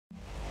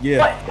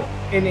Yeah. What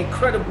an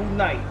incredible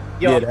night.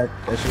 Yo, Yeah,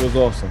 that shit was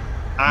awesome.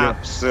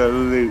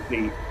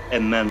 Absolutely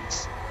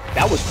immense.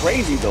 That was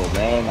crazy though,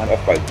 man.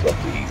 That fight was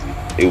up to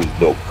easy. It was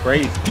dope.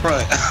 Crazy.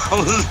 Right. I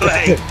was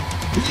like,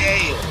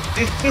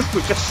 yeah, this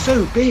was just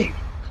so big.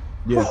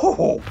 Yeah.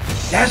 Oh,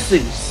 that's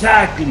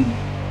exactly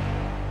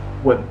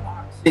what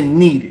boxing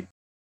needed.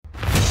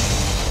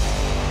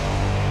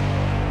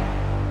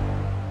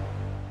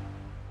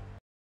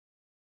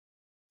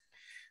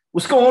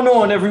 What's going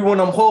on,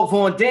 everyone? I'm Hope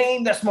Von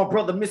Dane. That's my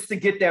brother, Mr.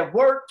 Get That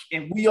Work,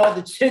 and we are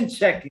the Chin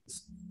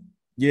Checkers.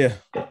 Yeah.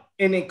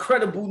 An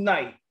incredible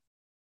night.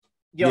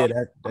 Yo,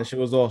 Yeah, that shit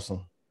was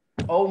awesome.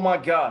 oh my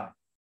God.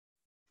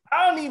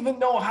 I don't even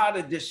know how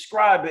to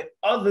describe it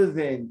other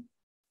than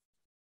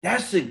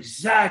that's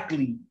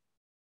exactly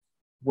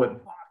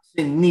what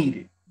boxing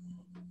needed.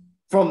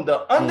 From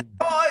the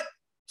undercard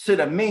to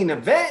the main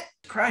event,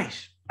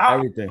 Christ.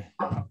 Everything.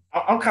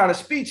 I'm kind of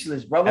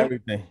speechless, brother.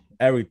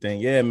 Everything.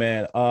 Yeah,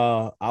 man.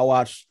 I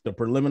watched the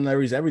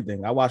preliminaries,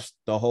 everything. I watched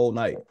the whole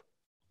night.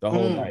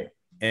 Night.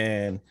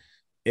 And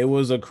it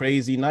was a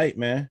crazy night,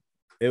 man.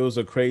 It was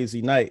a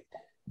crazy night.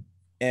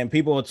 And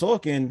people are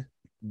talking,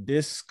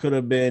 this could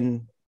have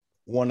been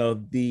one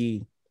of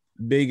the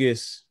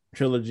biggest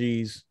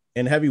trilogies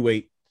in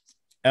heavyweight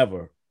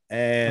ever.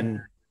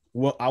 And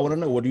well, I want to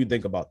know, what do you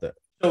think about that?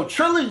 So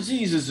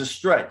trilogies is a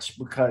stretch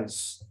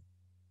because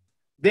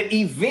the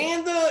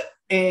Evander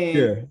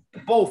and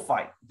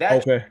bullfight,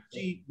 that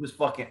trilogy was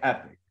fucking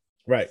epic.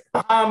 Right.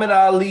 Muhammad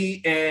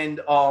Ali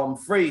and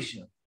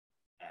Frazier.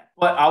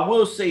 But I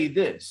will say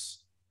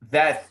this,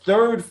 that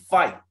third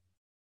fight,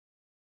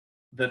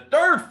 that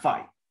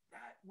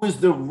was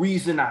the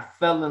reason I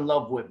fell in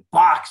love with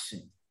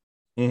boxing.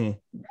 Mm-hmm.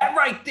 That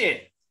right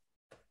there.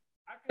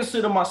 I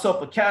consider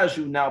myself a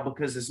casual now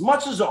because as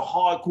much as a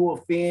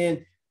hardcore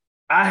fan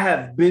I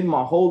have been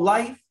my whole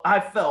life,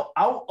 I fell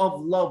out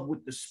of love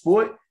with the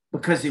sport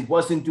because it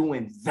wasn't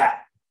doing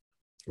that.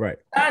 Right.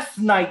 Last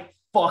night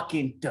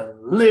fucking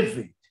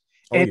delivered.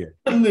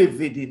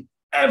 Delivered in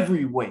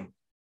every way.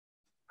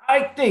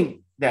 I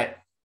think that,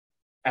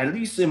 at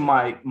least in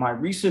my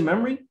recent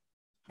memory,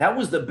 that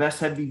was the best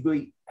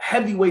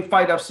heavyweight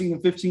fight I've seen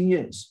in 15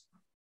 years.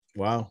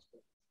 Wow.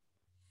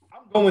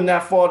 I'm going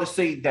that far to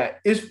say that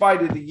it's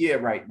fight of the year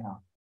right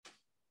now.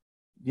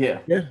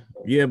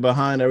 Yeah,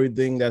 behind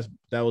everything that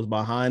was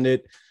behind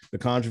it, the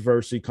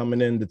controversy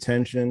coming in, the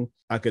tension,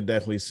 I could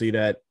definitely see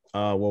that.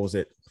 What was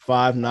it?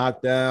 5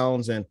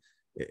 knockdowns, and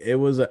it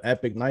was an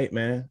epic night,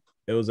 man.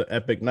 It was an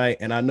epic night.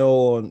 And I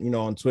know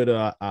on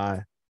Twitter,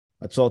 I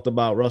talked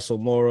about Russell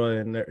Mora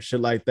and shit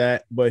like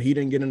that, but he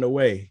didn't get in the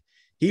way.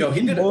 He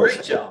did a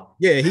great job.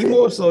 Yeah, he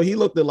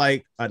looked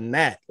like a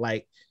gnat.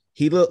 Like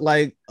he looked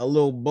like a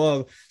little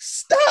bug.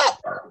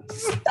 Stop!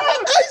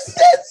 I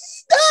said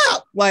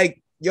stop!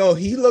 Like, yo,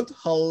 he looked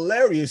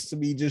hilarious to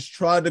me just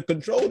trying to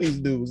control these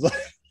dudes.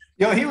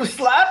 Yo, he was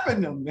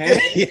slapping them, man.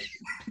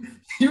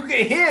 You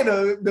can hear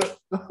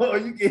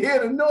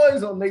the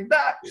noise on their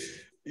back.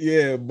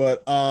 Yeah,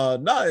 but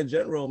not in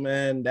general,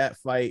 man. That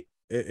fight,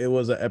 it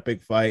was an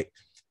epic fight.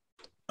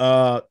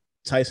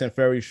 Tyson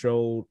Fury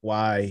showed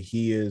why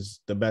he is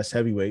the best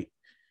heavyweight,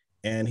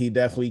 and he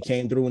definitely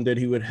came through and did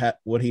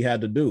what he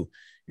had to do.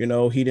 You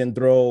know, he didn't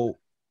throw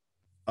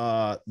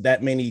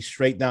that many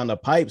straight down the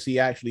pipes. He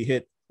actually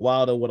hit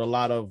Wilder with a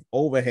lot of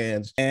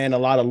overhands and a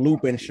lot of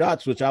looping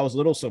shots, which I was a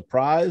little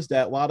surprised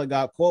that Wilder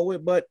got caught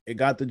with, but it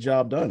got the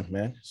job done,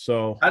 man.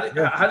 So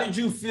how did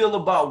you feel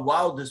about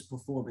Wilder's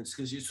performance?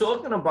 Because you're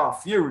talking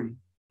about Fury,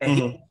 and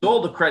he gets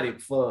all the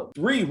credit for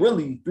three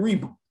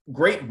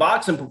great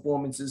boxing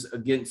performances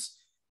against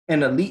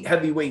an elite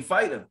heavyweight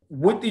fighter.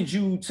 What did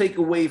you take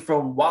away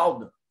from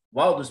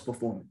Wilder's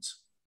performance?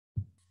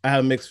 I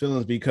have mixed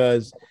feelings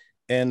because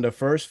in the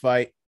first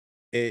fight,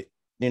 they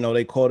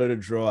called it a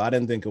draw. I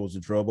didn't think it was a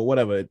draw, but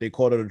whatever. They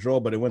called it a draw,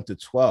 but it went to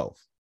 12.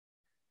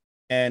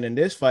 And in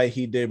this fight,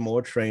 he did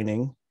more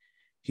training.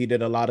 He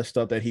did a lot of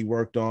stuff that he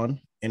worked on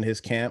in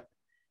his camp.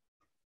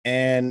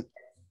 And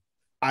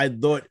I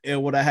thought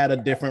it would have had a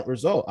different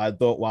result. I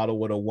thought Wilder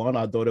would have won.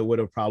 I thought it would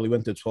have probably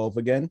went to 12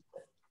 again.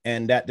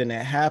 And that didn't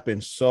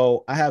happen.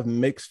 So I have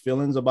mixed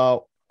feelings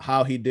about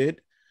how he did.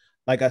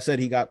 Like I said,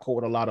 he got caught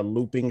with a lot of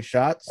looping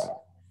shots.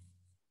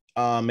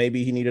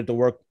 Maybe he needed to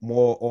work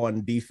more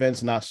on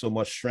defense, not so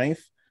much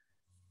strength.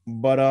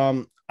 But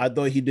I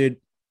thought he did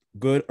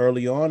good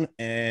early on,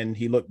 and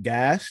he looked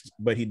gassed,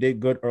 but he did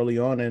good early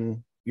on.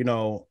 And,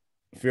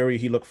 Fury,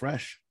 he looked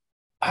fresh.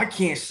 I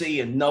can't say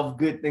enough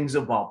good things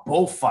about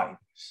both fighters.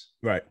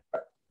 Right.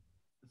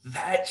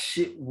 That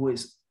shit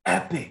was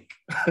epic.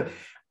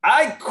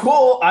 I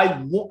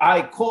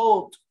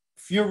called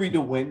Fury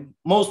to win.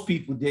 Most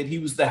people did. He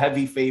was the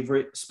heavy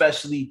favorite,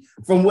 especially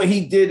from what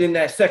he did in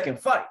that second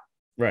fight.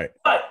 Right.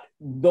 But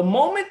the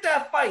moment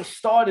that fight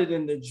started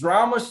and the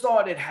drama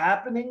started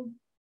happening,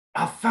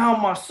 I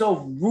found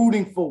myself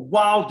rooting for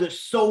Wilder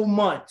so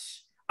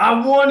much.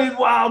 I wanted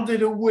Wilder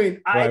to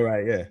win.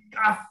 Yeah.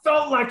 I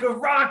felt like a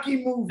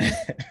Rocky movie.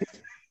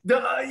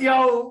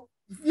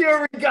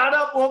 Fury got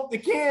up off the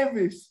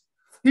canvas.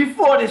 He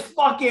fought his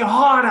fucking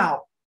heart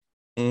out.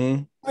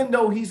 Even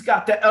though he's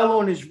got the L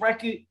on his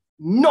record,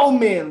 no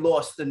man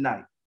lost the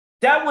night.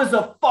 That was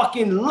a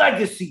fucking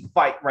legacy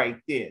fight right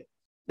there.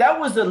 That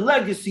was a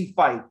legacy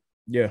fight.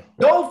 Yeah.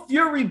 Though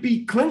Fury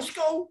beat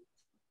Klitschko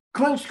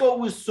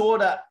was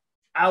sort of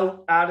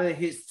out of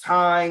his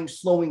time,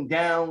 slowing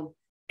down,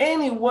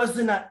 and it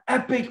wasn't an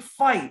epic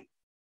fight.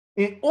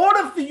 In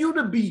order for you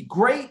to be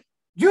great,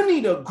 you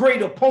need a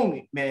great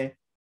opponent, man.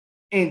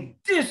 And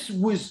this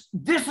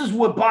is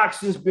what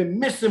boxing's been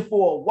missing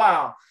for a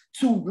while.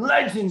 Two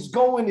legends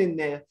going in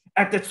there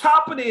at the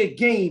top of their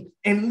game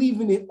and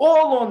leaving it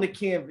all on the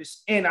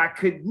canvas. And I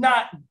could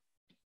not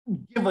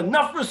give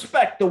enough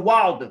respect to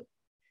Wilder.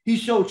 He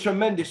showed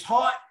tremendous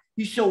heart.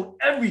 He showed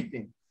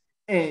everything.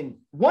 And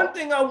one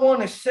thing I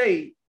want to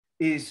say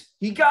is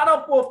he got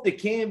up off the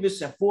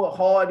canvas and fought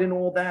hard and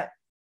all that.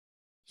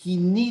 He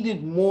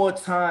needed more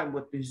time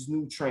with his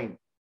new trainer.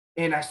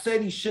 And I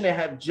said he shouldn't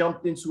have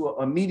jumped into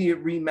an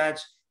immediate rematch.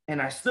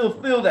 And I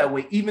still feel that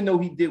way, even though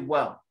he did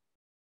well.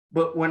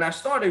 But when I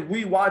started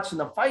rewatching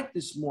the fight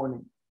this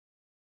morning,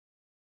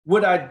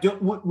 what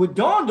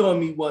dawned on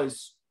me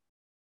was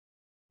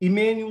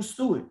Emmanuel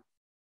Stewart.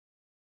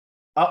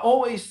 I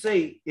always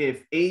say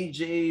if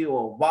AJ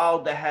or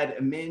Wilder had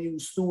Emmanuel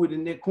Stewart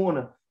in their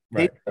corner,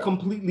 they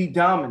completely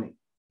dominate.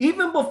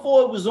 Even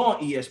before it was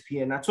on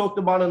ESPN, I talked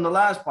about it in the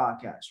last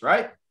podcast,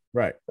 right?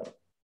 Right.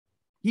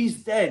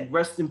 He's dead.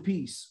 Rest in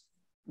peace.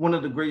 One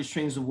of the greatest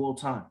trainers of all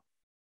time.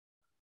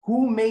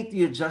 Who made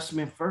the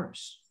adjustment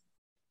first?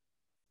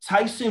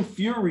 Tyson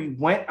Fury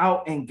went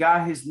out and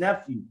got his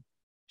nephew,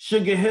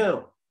 Sugar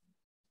Hill.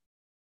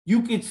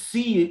 You could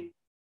see it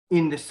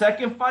in the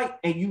second fight,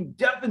 and you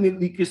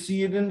definitely could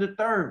see it in the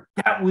third.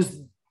 That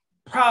was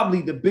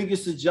probably the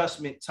biggest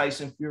adjustment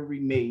Tyson Fury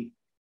made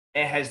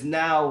and has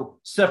now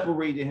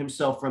separated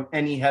himself from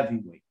any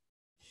heavyweight.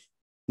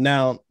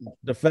 Now,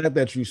 the fact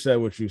that you said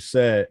what you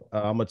said,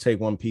 I'm going to take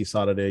one piece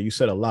out of there. You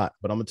said a lot,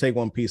 but I'm going to take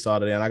one piece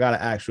out of there, and I got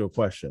to ask you a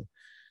question.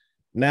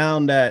 Now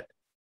that,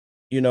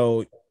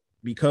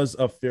 because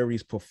of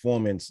Fury's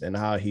performance and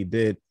how he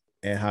did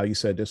and how you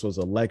said this was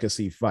a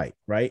legacy fight,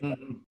 right?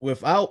 Mm-hmm.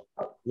 Without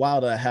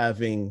Wilder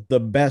having the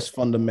best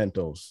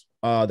fundamentals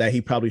that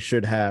he probably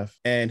should have,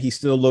 and he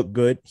still looked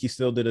good, he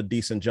still did a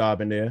decent job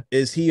in there,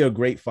 is he a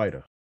great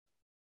fighter?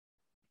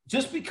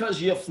 Just because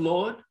you're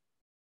flawed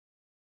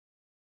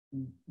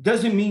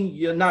doesn't mean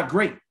you're not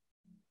great.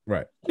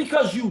 Right.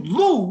 Because you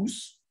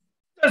lose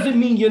doesn't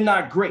mean you're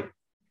not great.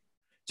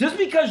 Just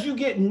because you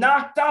get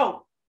knocked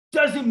out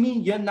doesn't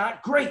mean you're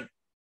not great.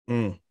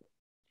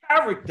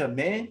 Character,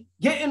 man.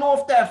 Getting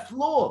off that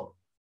floor.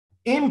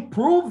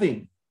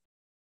 Improving.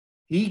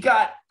 He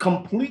got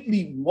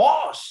completely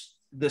washed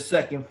the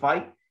second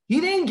fight. He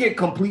didn't get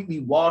completely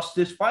washed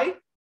this fight.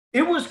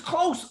 It was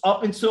close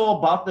up until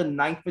about the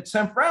 9th or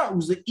 10th round. It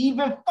was an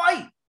even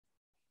fight.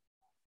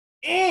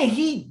 And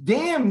he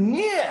damn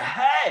near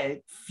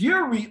had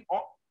Fury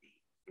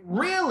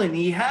reeling.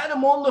 He had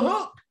him on the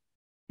hook.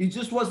 He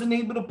just wasn't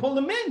able to pull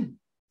him in.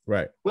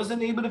 Right.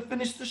 Wasn't able to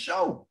finish the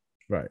show.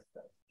 Right.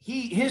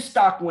 His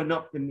stock went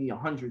up to me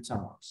 100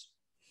 times.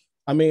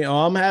 I mean,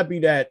 I'm happy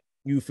that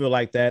you feel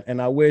like that.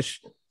 And I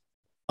wish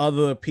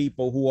other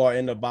people who are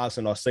in the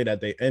boxing or say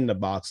that they're in the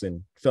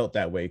boxing felt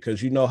that way.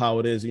 Because you know how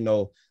it is,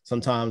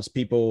 sometimes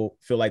people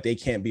feel like they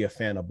can't be a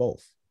fan of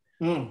both.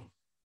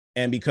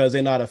 And because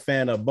they're not a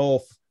fan of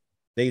both,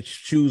 they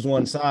choose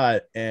one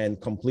side and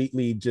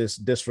completely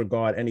just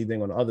disregard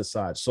anything on the other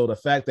side. So the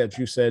fact that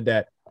you said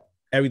that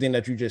everything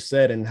that you just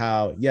said and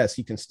how, yes,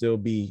 he can still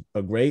be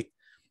a great,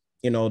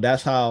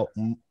 that's how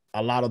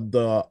a lot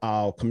of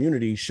our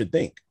community should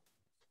think.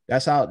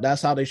 That's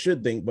how they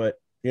should think. But,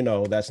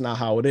 that's not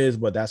how it is,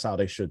 but that's how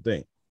they should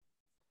think.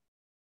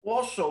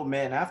 Also,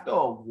 man, after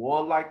a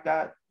war like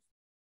that,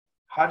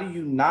 how do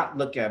you not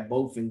look at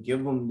both and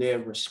give them their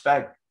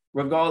respect,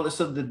 regardless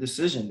of the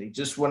decision? They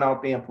just went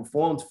out there and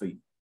performed for you.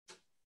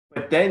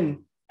 But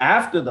then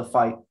after the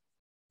fight,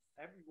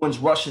 everyone's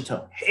rushing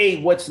to,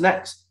 hey, what's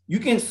next? You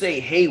can say,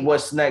 hey,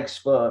 what's next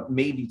for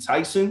maybe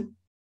Tyson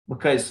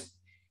because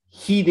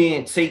he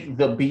didn't take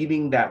the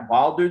beating that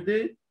Wilder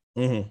did.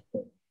 Mm-hmm.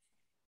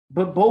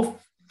 But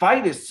both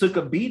fighters took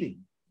a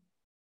beating.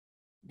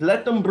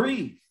 Let them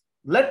breathe.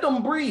 Let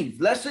them breathe.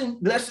 Let's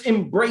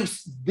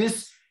embrace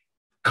this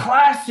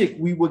classic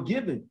we were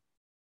given.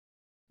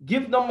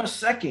 Give them a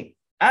second.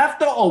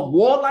 After a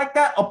war like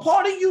that, a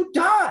part of you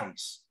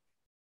dies.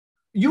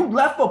 You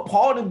left a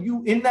part of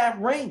you in that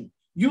ring.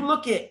 You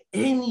look at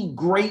any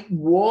great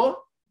war,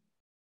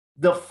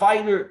 the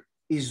fighter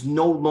is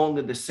no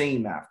longer the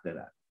same after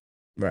that.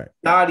 Right.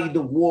 Gotti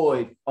the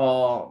Ward,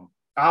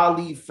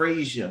 Ali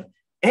Frazier,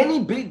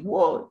 any big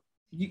war,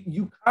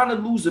 you kind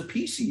of lose a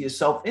piece of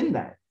yourself in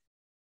that.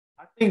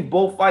 I think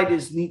both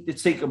fighters need to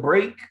take a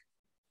break.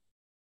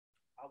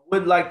 I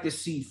would like to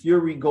see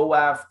Fury go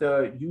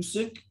after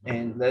Usyk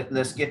and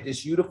let's get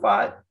this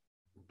unified.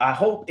 I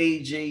hope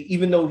AJ,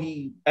 even though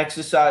he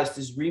exercised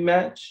his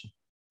rematch,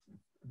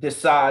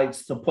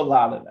 decides to pull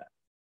out of that.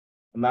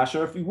 I'm not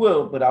sure if he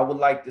will, but I would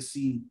like to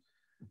see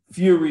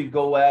Fury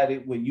go at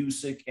it with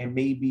Usyk and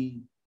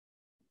maybe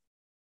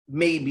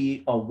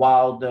maybe a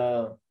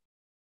Wilder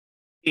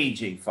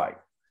AJ fight.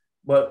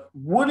 But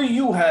what do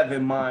you have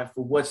in mind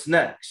for what's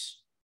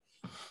next?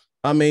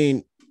 I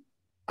mean,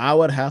 I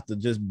would have to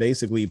just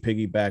basically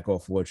piggyback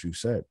off what you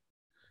said.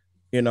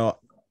 You know,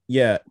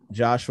 yeah,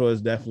 Joshua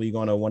is definitely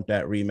going to want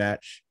that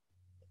rematch.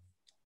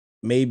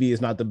 Maybe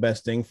it's not the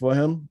best thing for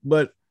him,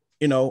 but,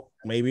 you know,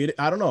 maybe,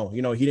 I don't know.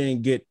 You know, he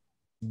didn't get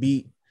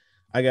beat,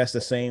 I guess, the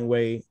same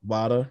way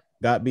Wilder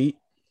got beat.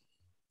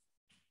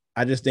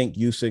 I just think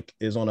Usyk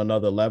is on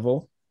another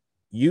level.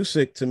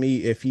 Usyk, to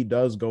me, if he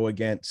does go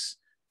against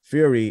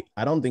Fury,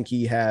 I don't think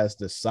he has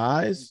the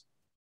size,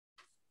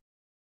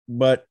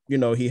 but, you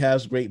know, he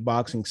has great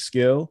boxing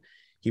skill.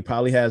 He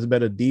probably has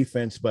better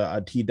defense,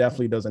 but he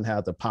definitely doesn't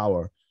have the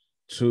power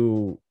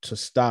to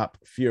stop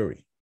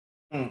Fury.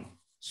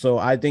 So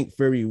I think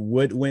Fury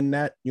would win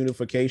that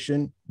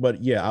unification.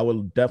 But yeah, I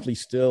would definitely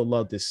still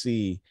love to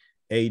see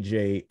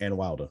AJ and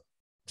Wilder.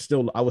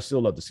 I would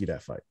still love to see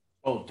that fight.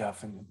 Oh,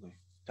 definitely.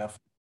 Definitely.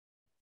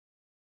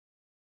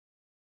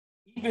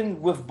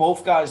 Even with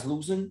both guys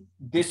losing,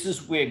 this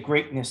is where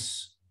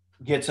greatness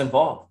gets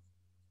involved.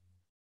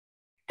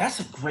 That's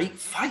a great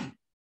fight.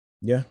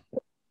 Yeah.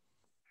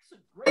 It's a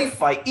great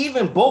fight.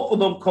 Even both of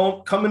them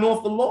coming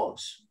off the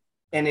loss.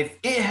 And if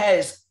it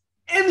has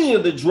any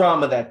of the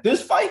drama that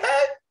this fight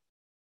had,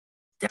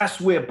 that's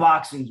where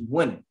boxing's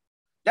winning.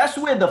 That's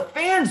where the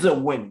fans are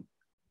winning.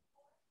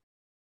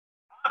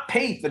 I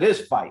paid for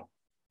this fight,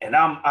 and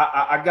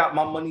I got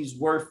my money's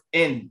worth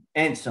and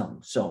some.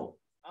 So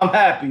I'm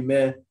happy,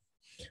 man.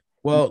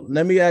 Well,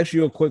 let me ask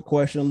you a quick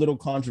question, a little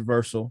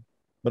controversial,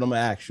 but I'm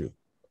gonna ask you.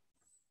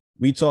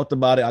 We talked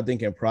about it, I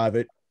think, in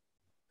private.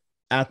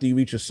 After you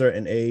reach a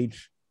certain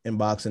age in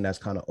boxing, that's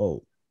kind of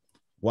old.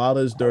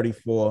 Wilder's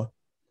 34.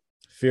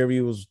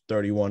 Fury was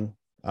 31.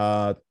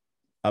 I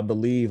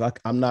believe,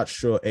 I'm not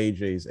sure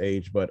AJ's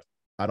age, but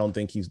I don't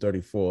think he's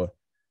 34.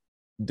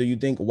 Do you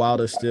think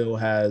Wilder still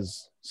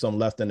has some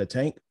left in the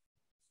tank?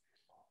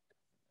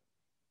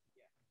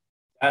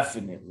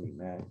 Definitely,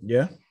 man.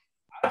 Yeah.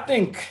 I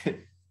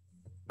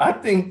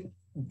think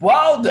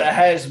Wilder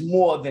has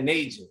more than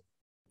AJ.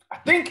 I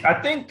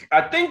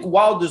think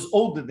Wilder's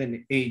older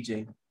than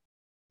AJ,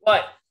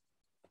 but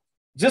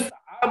just the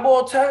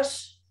eyeball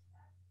test,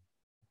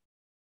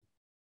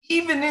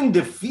 even in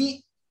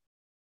defeat,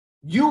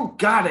 you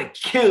gotta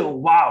kill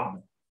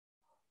Wilder.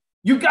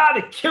 You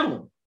gotta kill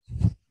him.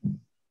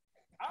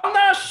 I'm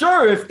not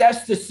sure if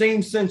that's the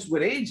same sense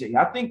with AJ.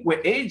 I think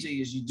with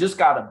AJ is you just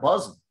gotta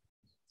buzz him.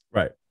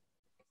 Right.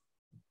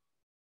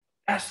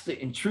 That's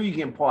the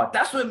intriguing part.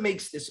 That's what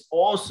makes this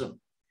awesome.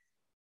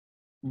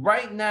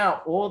 Right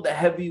now, all the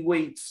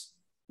heavyweights,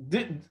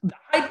 the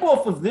hype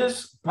off of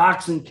this,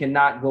 boxing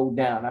cannot go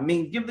down. I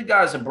mean, give the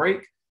guys a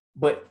break,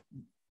 but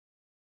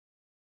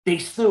they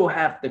still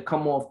have to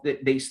come off.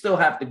 They still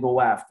have to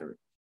go after it.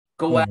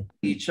 Go after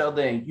each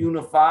other and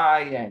unify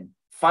and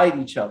fight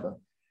each other.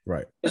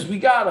 Right. Because we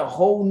got a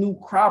whole new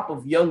crop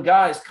of young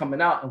guys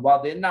coming out. And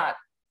while they're not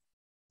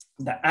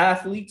the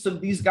athletes of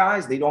these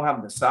guys, they don't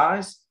have the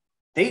size,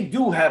 they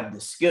do have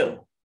the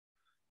skill.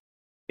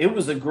 It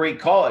was a great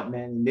card,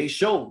 man. They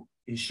showed.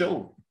 It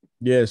showed.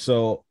 Yeah,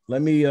 so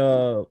let me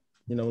let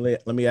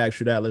me ask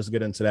you that. Let's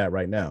get into that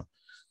right now.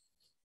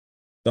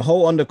 The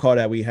whole undercard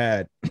that we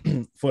had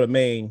for the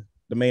main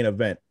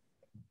event,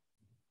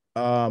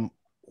 who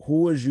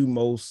was you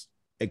most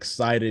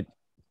excited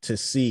to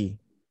see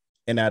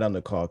in that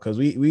undercard? Because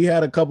we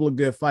had a couple of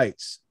good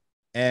fights,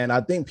 and I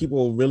think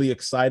people were really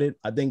excited.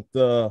 I think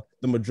the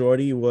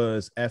majority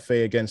was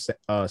FA against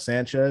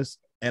Sanchez,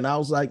 and I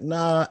was like,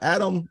 nah,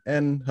 Adam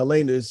and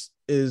Helena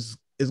is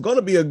going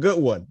to be a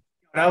good one.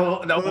 That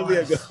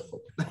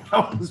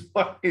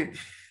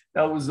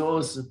was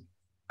awesome.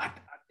 I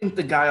think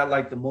the guy I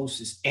like the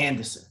most is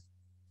Anderson.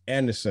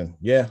 Anderson,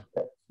 yeah.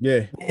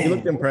 He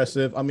looked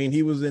impressive. I mean,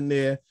 he was in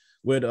there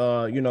with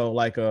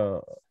like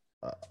a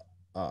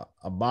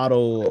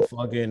bottle of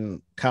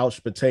fucking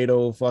couch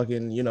potato,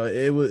 fucking,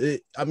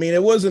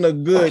 it wasn't a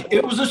good.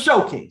 It was a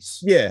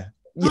showcase. Yeah,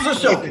 it was a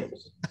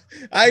showcase.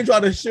 I ain't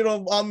trying to shit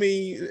on. I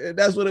mean,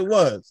 that's what it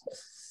was.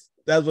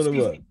 That's what it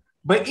was.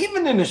 But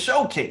even in the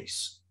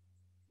showcase,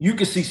 you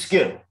can see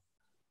skill.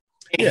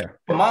 It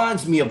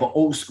reminds me of an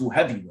old school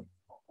heavyweight.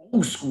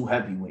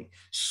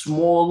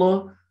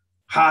 Smaller,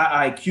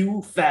 high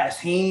IQ,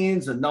 fast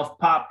hands, enough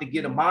pop to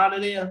get him out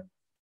of there.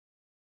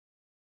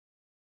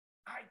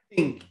 I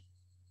think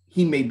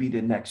he may be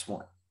the next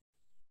one.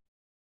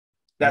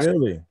 That's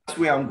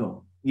where I'm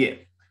going. Yeah.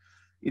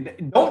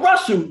 Don't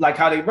rush him like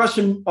how they rush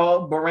him,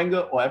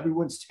 Berlanga, or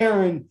everyone's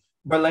tearing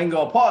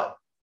Berlanga apart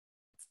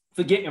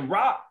for getting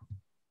robbed.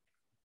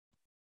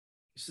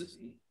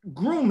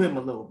 Groom him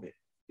a little bit.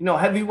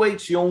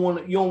 Heavyweights, you don't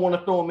want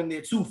to throw him in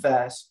there too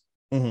fast.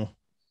 Mm-hmm.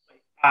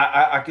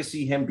 I could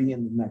see him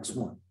being the next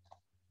one.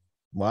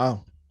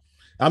 Wow.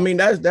 I mean,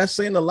 that's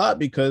saying a lot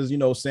because,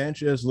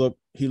 Sanchez looked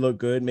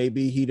good.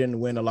 Maybe he didn't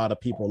win a lot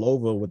of people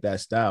over with that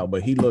style,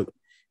 but he looked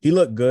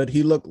good.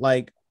 He looked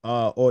like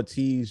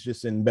Ortiz,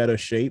 just in better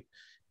shape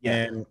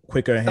and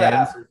quicker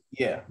hands.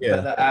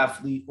 Better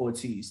athlete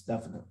Ortiz,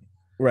 definitely.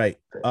 Right.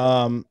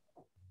 And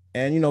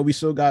we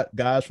still got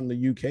guys from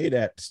the UK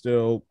that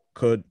still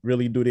could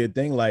really do their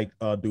thing, like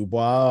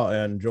Dubois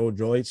and Joe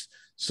Joyce.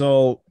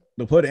 So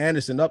to put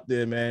Anderson up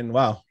there, man,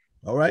 wow.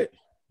 All right.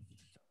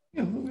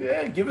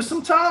 Yeah, give us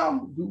some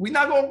time. We're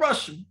not gonna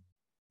rush him.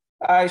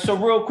 All right, so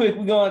real quick,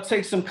 we're gonna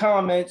take some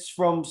comments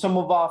from some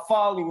of our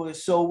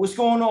followers. So what's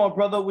going on,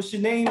 brother? What's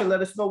your name? And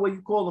let us know where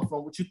you're calling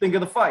from. What you think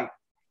of the fight?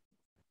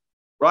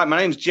 Right, my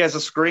name's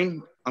Jezza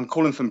Screen. I'm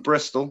calling from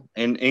Bristol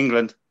in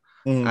England.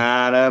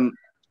 And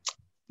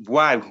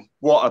wow,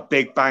 what a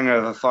big banger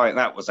of a fight.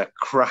 That was a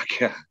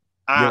cracker.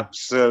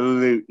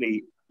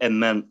 Absolutely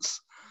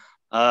immense.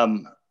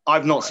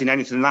 I've not seen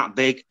anything that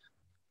big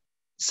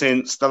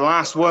since the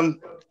last one,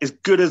 as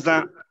good as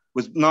that,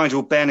 was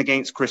Nigel Benn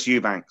against Chris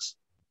Eubanks.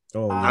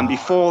 And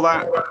before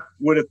that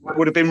would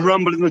have been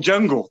Rumble in the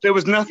Jungle. There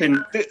was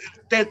nothing.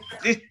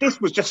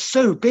 This was just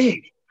so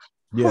big.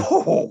 Yeah.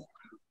 Oh.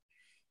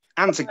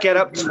 And to get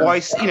up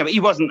twice, he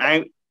wasn't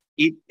out.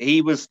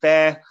 He was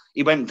there.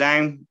 He went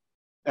down,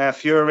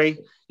 Fury.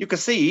 You could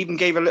see he even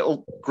gave a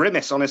little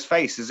grimace on his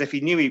face as if he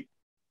knew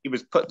he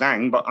was put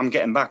down, but I'm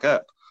getting back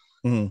up.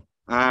 And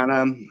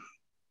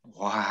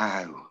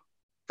wow,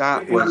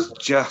 that was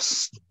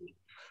just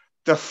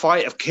the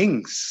fight of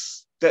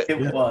kings.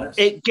 It was.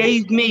 It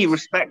gave me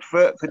respect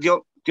for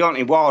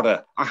Deontay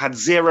Wilder. I had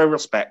zero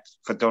respect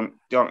for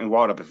Deontay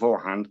Wilder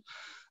beforehand.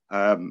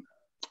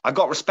 I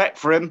got respect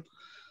for him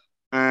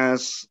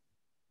as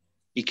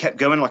he kept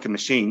going like a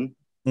machine,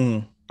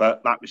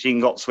 but that machine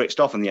got switched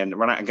off in the end. It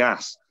ran out of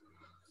gas.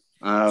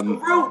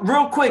 So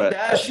real quick, to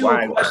ask you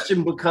a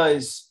question,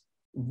 because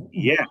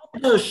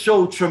Wilder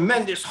showed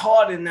tremendous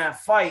heart in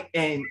that fight,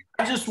 and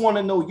I just want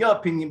to know your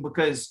opinion,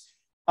 because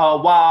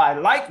while I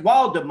like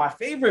Wilder, my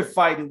favorite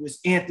fighter was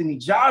Anthony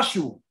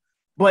Joshua,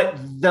 but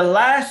the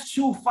last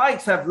two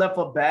fights have left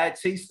a bad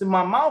taste in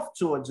my mouth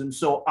towards him.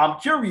 So I'm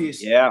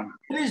curious,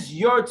 what is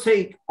your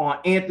take on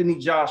Anthony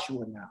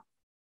Joshua now?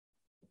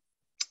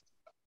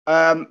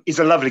 He's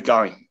a lovely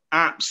guy,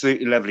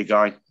 absolutely lovely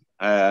guy.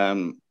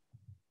 I'm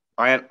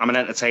an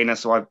entertainer,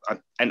 so I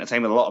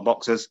entertain with a lot of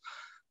boxers.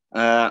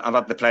 I've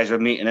had the pleasure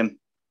of meeting him.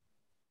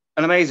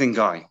 An amazing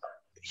guy,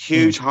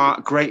 huge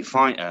heart, great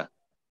fighter.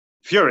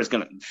 Fury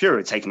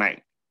will take him out,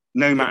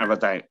 no matter of a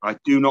doubt. I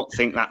do not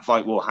think that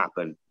fight will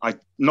happen.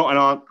 It's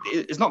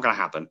not going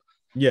to happen.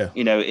 Yeah,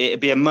 it'd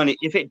be a money.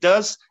 If it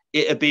does,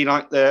 it'd be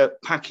like the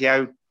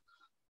Pacquiao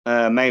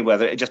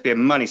Mayweather. It'd just be a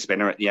money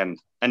spinner at the end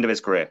of his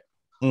career.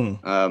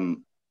 Well,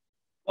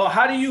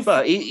 how do you?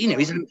 But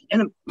he's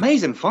an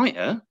amazing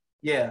fighter.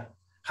 Yeah.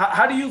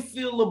 How do you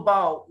feel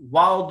about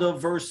Wilder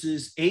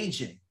versus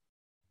AJ?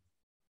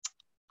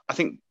 I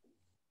think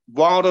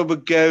Wilder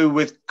would go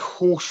with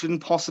caution,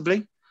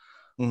 possibly.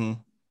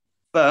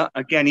 But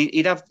again,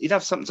 he'd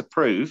have something to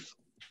prove.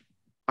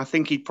 I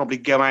think he'd probably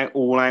go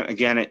all out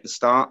again at the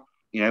start.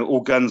 All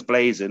guns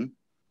blazing.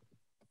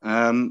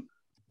 And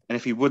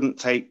if he didn't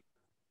take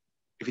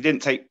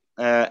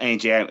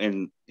AJ out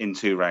in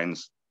 2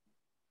 rounds,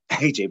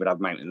 AJ would have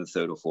him out in the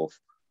 3rd or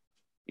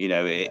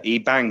 4th. He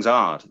bangs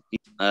hard.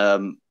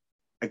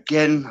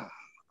 Again,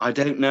 I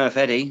don't know if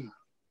Eddie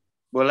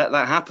will let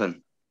that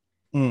happen.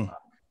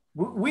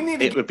 We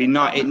need. It would be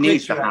nice. It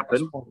needs to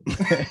happen.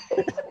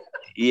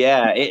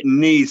 Yeah, it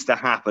needs to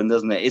happen,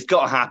 doesn't it? It's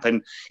got to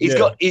happen.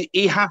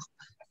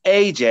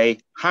 AJ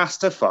has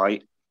to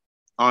fight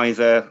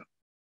either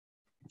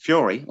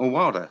Fury or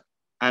Wilder,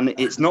 and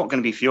it's not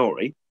going to be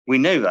Fury. We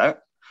know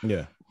that.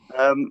 Yeah.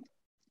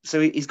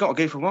 So he's got to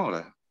go for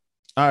Wilder.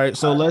 All right,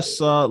 so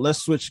let's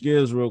switch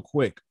gears real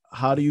quick.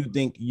 How do you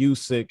think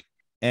Usyk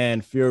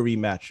and Fury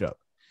match up?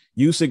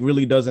 Usyk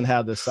really doesn't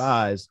have the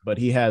size, but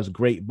he has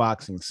great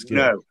boxing skill.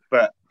 No,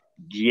 but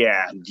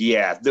yeah.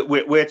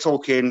 We're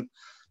talking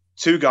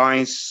 2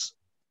 guys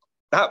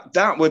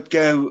that would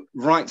go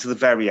right to the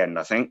very end.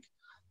 I think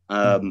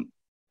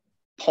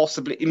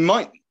possibly it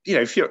might.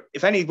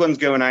 If anyone's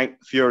going out,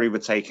 Fury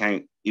would take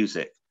out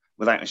Usyk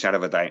without a shadow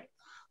of a doubt.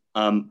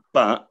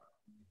 But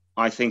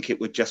I think it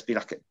would just be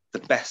like the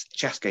best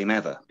chess game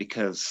ever,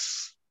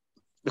 because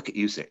look at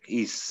Usyk.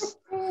 He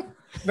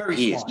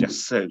is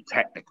just so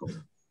technical.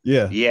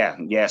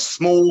 Yeah.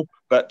 Small,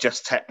 but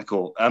just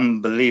technical.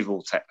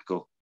 Unbelievable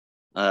technical.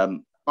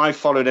 I've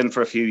followed him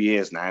for a few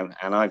years now,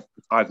 and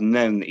I've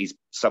known that he's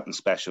something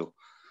special.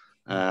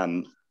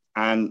 And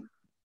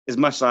as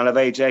much as I love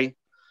AJ,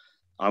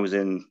 I was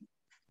in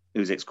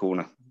Usyk's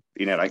corner.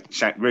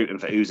 Rooting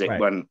for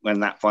Usyk when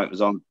that fight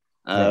was on.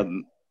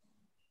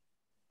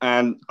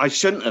 And I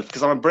shouldn't have,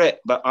 because I'm a Brit,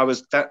 but I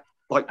was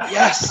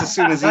yes, as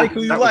soon as you like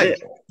who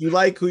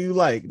you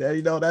like.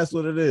 That's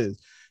what it is.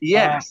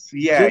 Yes,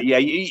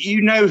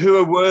 you know who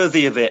are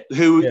worthy of it,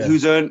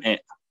 who's earned it.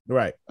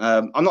 Right.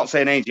 I'm not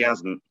saying AJ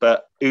hasn't,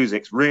 but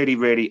Usyk's really,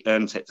 really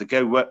earned it to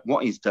go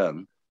what he's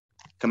done,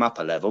 come up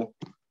a level,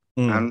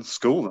 and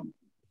school them.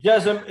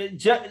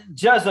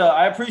 Jezza,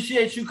 I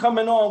appreciate you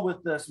coming on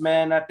with us,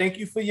 man. I thank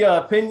you for your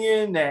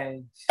opinion,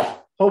 and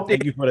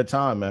thank you for the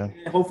time, man.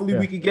 Hopefully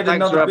we can get Thanks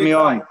another for having big me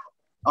fight.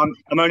 on.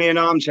 I'm only an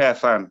armchair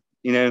fan.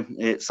 You know,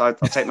 I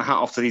take my hat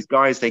off to these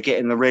guys. They get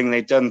in the ring.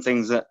 They've done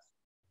things that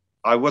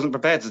I wasn't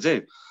prepared to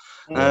do.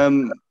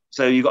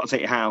 So you got to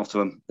take your hat off to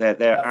them.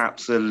 They're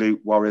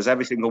absolute warriors.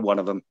 Every single one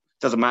of them.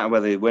 Doesn't matter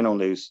whether they win or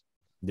lose.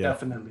 Yeah.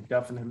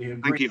 Definitely.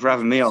 Agree. Thank you for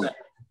having me on.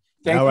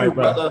 Thank you,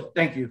 brother.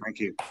 Thank you.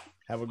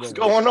 Have a good What's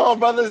going on,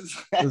 brothers?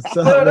 What's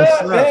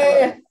up,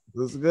 man?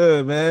 What's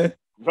good, man?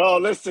 Bro,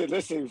 listen.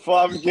 Before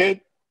I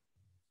begin,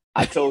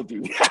 I told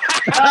you.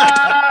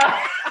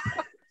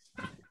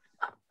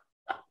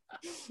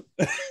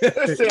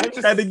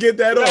 Listen, had to get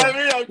that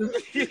off.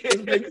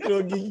 Just make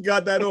sure you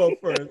got that off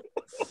first.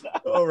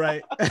 All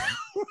right.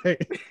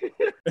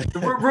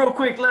 Real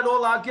quick, let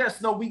all our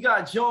guests know we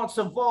got John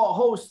Tavar,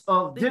 host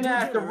of Dinner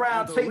at the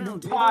Round Table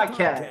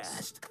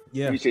podcast.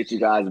 Yeah. Appreciate you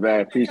guys,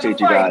 man. Appreciate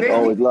you guys. Baby.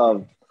 Always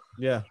love.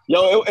 Yeah.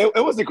 Yo,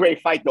 it was a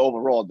great fight though,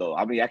 overall, though.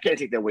 I mean, I can't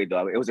take that away,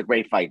 though. It was a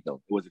great fight,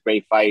 though. It was a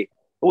great fight.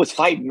 It was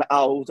 5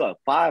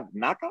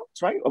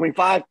 knockouts, right? I mean,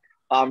 5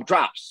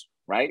 drops,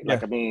 right? Yeah.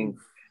 Like, I mean,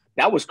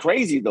 that was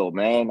crazy, though,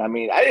 man. I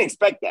mean, I didn't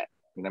expect that.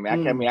 You know what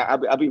I mean?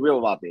 I'll be real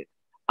about it.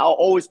 I'll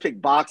always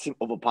pick boxing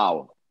over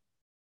power.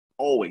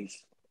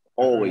 Always,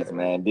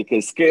 man,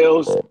 because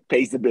skills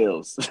pays the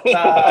bills. You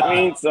know what I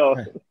mean? So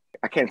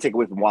I can't take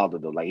away from Wilder,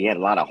 though. Like, he had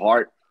a lot of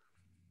heart.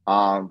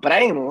 But I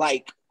didn't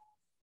like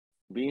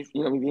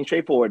being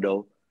straightforward,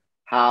 though,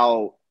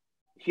 how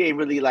he ain't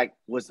really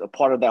was a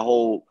part of that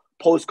whole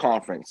post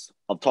conference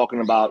of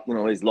talking about,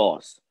 his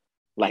loss.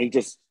 Like, he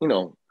just,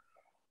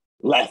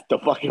 left the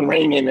fucking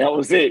ring and that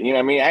was it. You know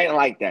what I mean? I didn't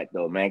like that,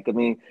 though, man. I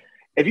mean,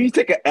 if you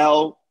take an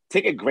L,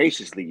 take it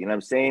graciously, you know what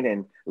I'm saying?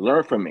 And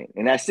learn from it.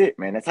 And that's it,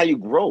 man. That's how you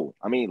grow.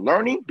 I mean,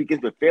 learning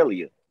begins with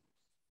failure.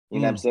 You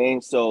know what I'm saying?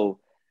 So,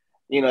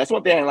 that's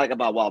one thing I like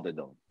about Wilder,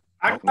 though.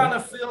 I kind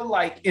of feel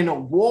like in a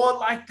war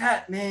like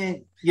that,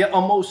 man, your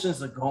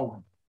emotions are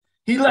going.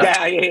 He left.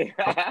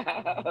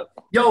 Yeah.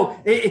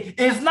 Yo,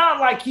 it's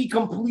not like he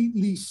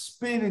completely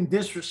spit and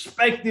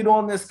disrespected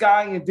on this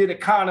guy and did a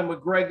Conor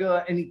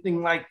McGregor or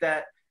anything like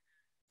that.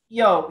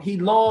 Yo, he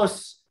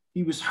lost.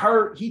 He was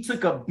hurt. He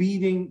took a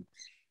beating.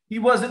 He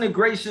wasn't a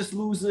gracious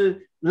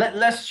loser.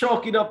 Let's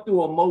chalk it up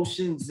to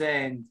emotions,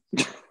 and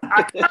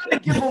I gotta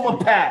give him a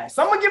pass.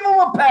 I'm gonna give him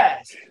a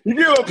pass. You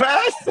give him a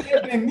pass?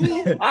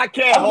 I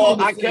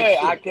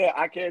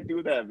can't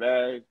do that,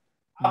 man.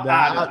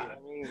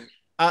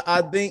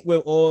 I think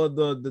with all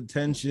the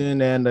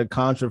tension and the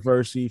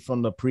controversy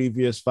from the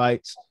previous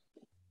fights,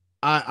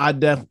 I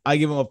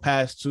give him a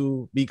pass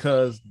too,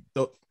 because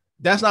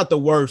that's not the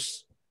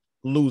worst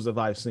loser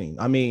I've seen.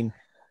 I mean,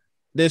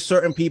 there's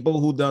certain people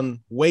who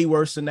done way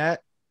worse than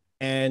that,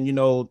 and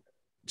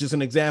just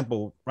an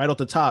example right off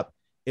the top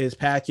is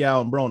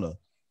Pacquiao and Broner.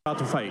 About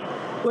to fight.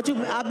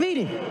 I beat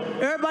him.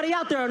 Everybody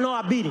out there know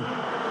I beat him.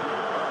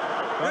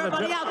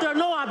 Everybody out there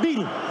know I beat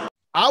him.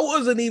 I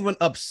wasn't even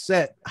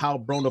upset how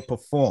Broner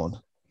performed,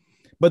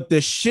 but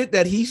the shit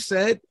that he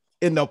said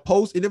in the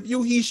post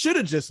interview, he should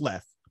have just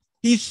left.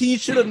 He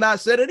should have not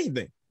said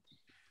anything,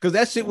 because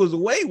that shit was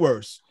way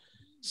worse.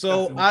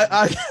 So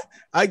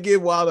I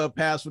give Wilder a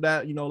pass for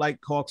that. Like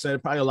Hawk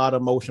said, probably a lot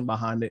of emotion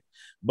behind it,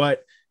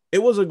 but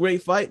it was a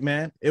great fight,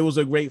 man. It was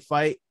a great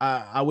fight.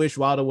 I wish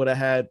Wilder would have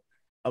had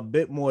a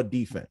bit more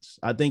defense.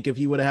 I think if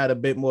he would have had a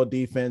bit more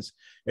defense,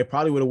 it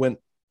probably would have went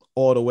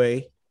all the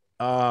way.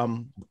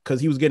 Because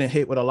he was getting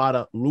hit with a lot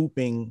of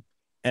looping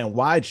and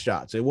wide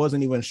shots. It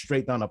wasn't even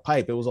straight down the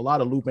pipe. It was a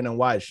lot of looping and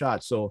wide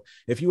shots. So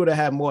if he would have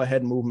had more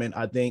head movement,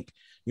 I think,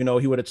 he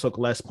would have took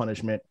less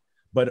punishment.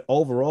 But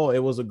overall, it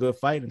was a good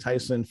fight. And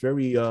Tyson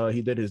Fury,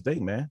 he did his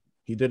thing, man.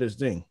 He did his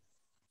thing.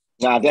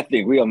 No, I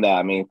definitely agree on that.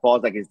 I mean, as far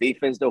as his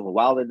defense, though, for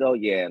Wilder, though,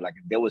 yeah,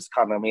 there was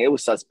kind of, it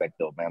was suspect,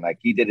 though, man.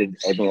 He did it.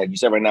 I mean, like you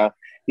said right now,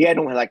 he had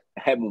no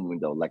head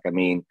movement, though.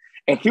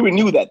 And Fury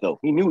knew that, though.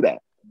 He knew that.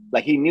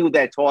 He knew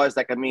that towards,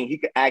 he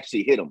could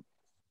actually hit him.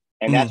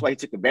 And that's why he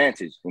took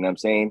advantage, you know what I'm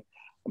saying?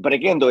 But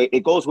again, though,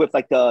 it goes with,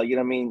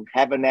 having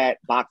that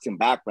boxing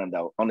background,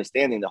 though,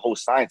 understanding the whole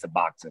science of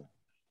boxing,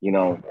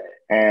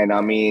 And,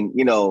 I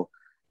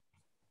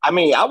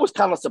was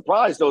kind of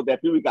surprised, though, that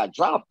Fury got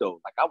dropped,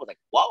 though. I was like,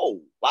 whoa,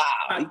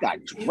 wow, he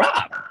got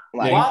dropped.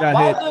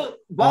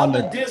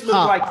 Wilder did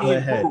look like he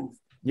improved.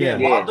 Yeah,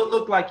 Wilder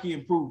looked like he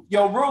improved.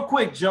 Yo, real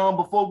quick, John,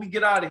 before we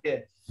get out of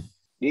here.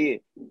 Yeah.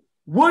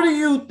 What do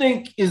you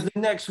think is the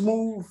next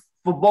move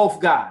for both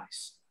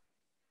guys?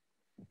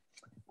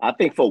 I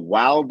think for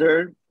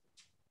Wilder,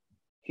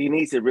 he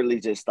needs to really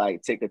just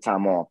take the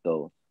time off,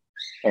 though,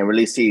 and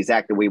really see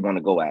exactly where he want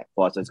to go at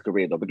for his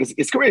career, though, because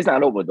his career is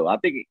not over, though. I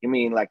think,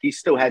 he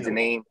still has a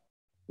name,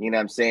 you know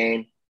what I'm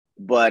saying?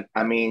 But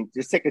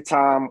just take the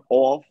time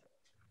off.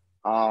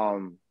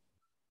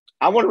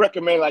 I want to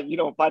recommend,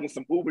 finding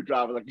some Uber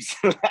drivers, like you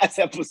said last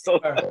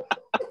episode.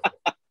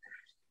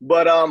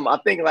 But I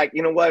think,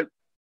 you know what?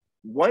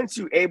 Once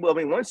you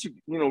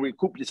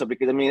recoup yourself,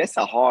 because that's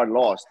a hard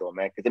loss, though,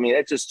 man. Because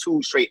that's just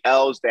 2 straight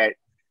L's that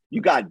you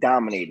got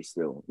dominated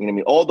still. You know what I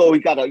mean? Although he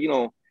got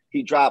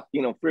he dropped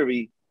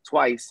Fury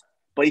twice,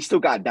 but he still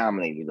got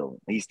dominated, though.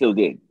 He still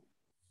did.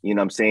 You know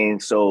what I'm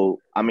saying? So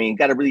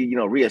got to really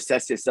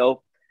reassess yourself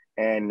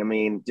And I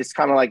mean, just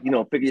kind of like,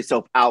 figure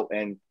yourself out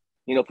and,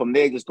 from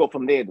there, just go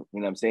from there. You know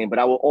what I'm saying? But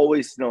I will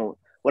always,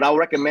 what I would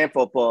recommend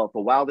for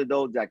Wilder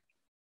though, that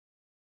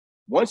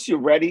once you're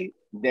ready,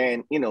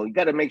 then, you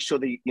got to make sure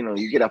that,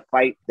 you get a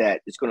fight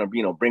that is going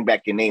to, bring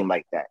back your name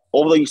like that.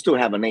 Although you still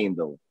have a name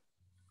though.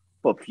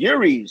 For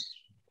Fury,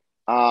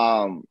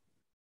 damn,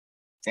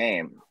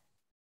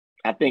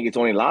 I think it's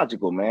only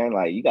logical, man.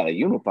 Like, you got to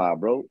unify,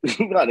 bro.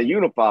 You got to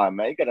unify,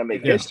 man. You got to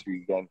make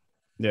history again.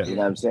 Yeah. You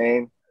know what I'm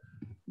saying?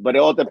 But it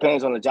all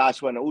depends on the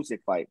Joshua and the Usyk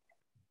fight.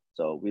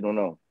 So we don't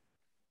know.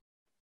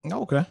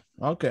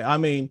 Okay. I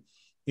mean,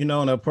 in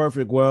a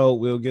perfect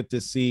world, we'll get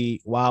to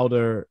see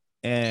Wilder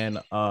and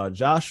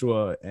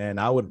Joshua, and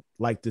I would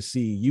like to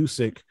see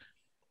Usyk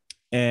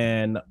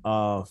and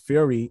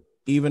Fury,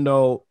 even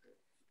though,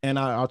 and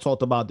I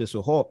talked about this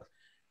with Hawk,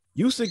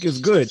 Usyk is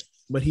good,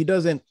 but he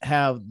doesn't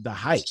have the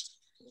height.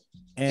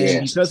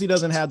 And because he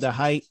doesn't have the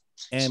height,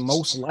 and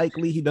most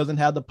likely he doesn't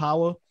have the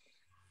power,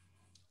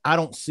 I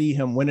don't see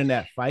him winning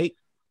that fight.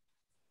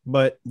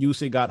 But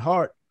Usyk got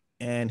heart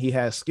and he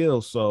has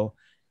skills, so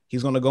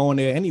he's going to go in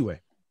there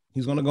anyway.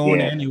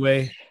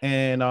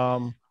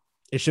 And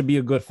it should be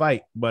a good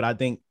fight. But I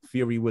think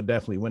Fury would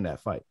definitely win that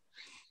fight.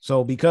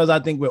 So because I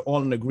think we're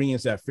all in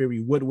agreement that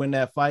Fury would win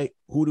that fight,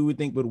 who do we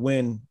think would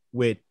win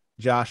with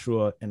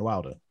Joshua and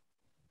Wilder?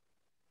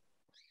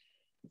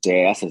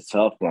 Yeah, that's a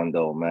tough one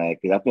though, man.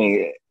 Because I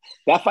think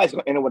that fight's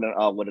gonna end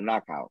up with a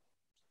knockout.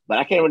 But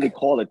I can't really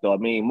call it though. I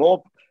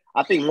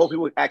think more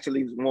people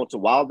actually more to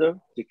Wilder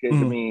because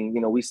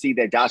we see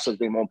that Joshua's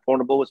been more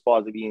portable as far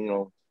as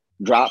being,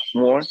 dropped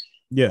more.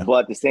 Yeah. But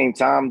at the same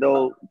time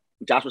though,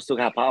 Joshua still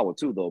got power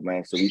too though,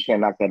 man. So we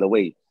can't knock that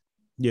away.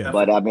 Yeah.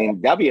 But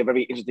that'd be a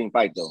very interesting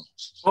fight though.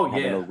 Oh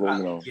yeah.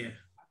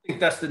 I think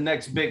that's the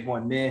next big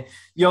one, man.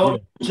 Yo,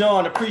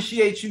 John,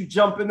 appreciate you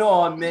jumping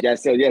on, man.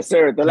 Yes, sir. Yes,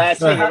 sir. The last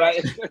thing,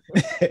 right?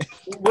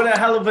 What a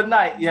hell of a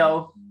night,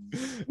 yo.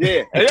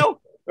 Yeah. Hey, yo,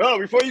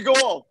 before you go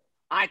off,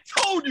 I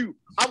told you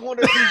I'm going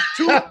to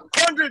be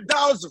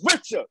 $200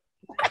 richer.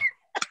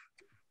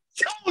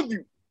 Told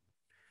you.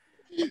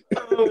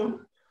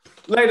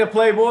 Later,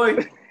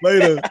 Playboy.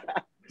 Later.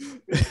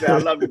 I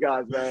love you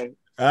guys, man.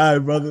 All right,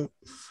 brother.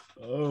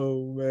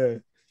 Oh,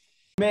 man.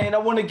 Man, I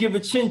want to give a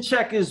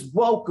Checkerz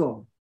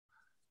welcome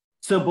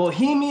to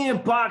Bohemian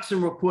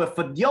Boxing Report.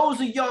 For those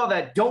of y'all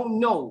that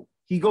don't know,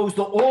 he goes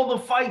to all the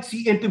fights.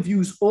 He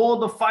interviews all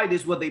the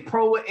fighters, whether they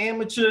pro or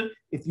amateur.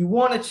 If you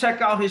want to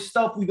check out his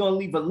stuff, we're going to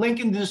leave a link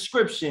in the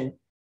description.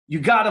 You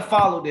got to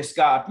follow this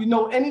guy. If you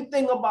know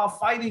anything about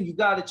fighting, you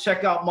got to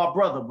check out my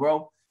brother,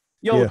 bro.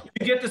 Yo, Did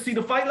you get to see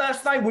the fight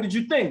last night? What did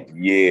you think?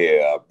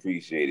 Yeah, I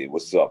appreciate it.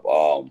 What's up?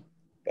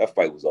 That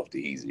fight was off the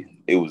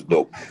easy. It was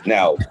dope.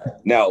 Now,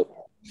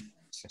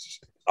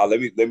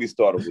 let me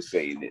start off with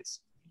saying this.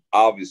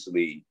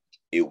 Obviously,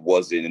 it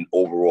wasn't an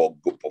overall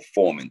good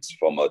performance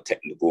from a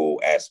technical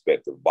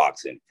aspect of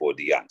boxing for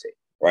Deontay,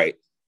 right?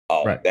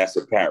 Right. That's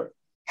apparent.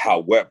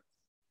 However,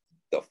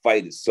 the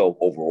fight itself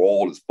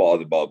overall is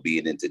far about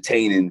being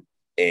entertaining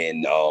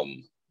and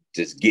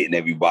just getting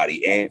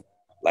everybody in.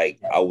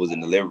 Like, I was in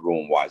the living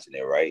room watching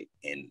it, right?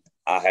 And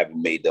I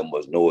haven't made that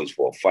much noise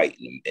for a fight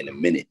in a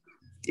minute.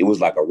 It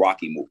was like a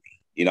Rocky movie,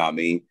 you know what I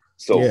mean?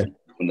 So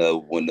when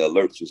the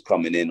alerts was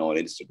coming in on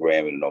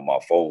Instagram and on my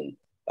phone,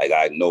 like,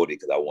 I ignored it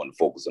because I wanted to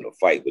focus on the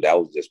fight, but that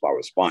was just my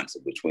response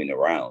in between the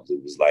rounds.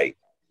 It was like,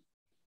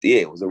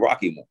 it was a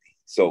Rocky movie.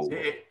 So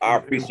I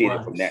appreciate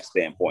it from that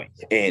standpoint.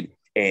 And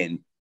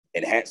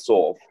hats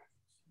off,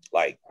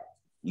 like,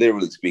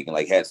 literally speaking,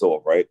 like, hats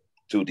off, right,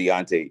 to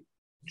Deontay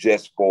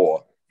just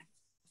for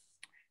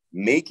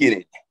making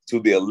it to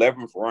the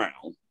 11th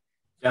round.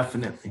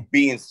 Definitely.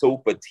 Being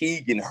so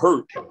fatigued and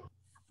hurt.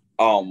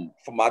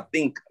 I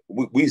think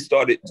we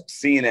started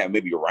seeing that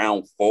maybe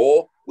around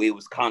 4, where it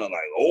was kind of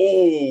like,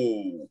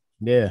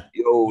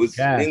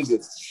 things are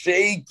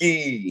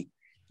shaky.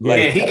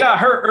 Like, he got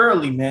hurt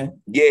early,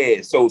 man.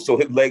 Yeah, so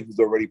his leg was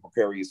already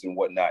precarious and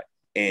whatnot.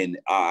 And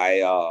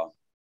I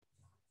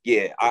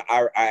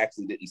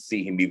actually didn't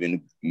see him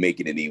even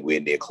making it anywhere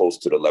near close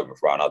to the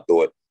 11th round. I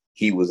thought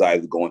he was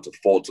either going to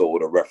falter or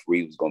the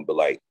referee was going to be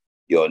like,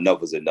 yo,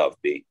 enough is enough,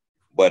 B.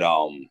 But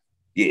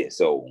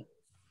so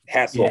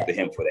hats off to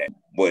him for that.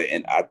 But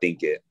and I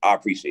think I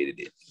appreciated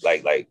it.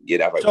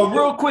 That. So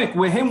real quick,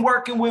 with him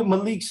working with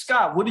Malik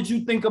Scott, what did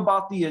you think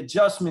about the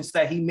adjustments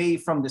that he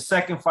made from the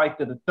second fight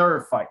to the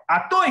third fight?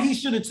 I thought he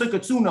should have took a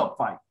tune-up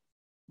fight,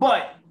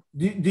 but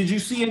did you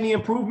see any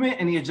improvement,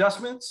 any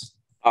adjustments?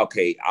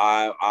 Okay,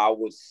 I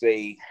would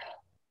say,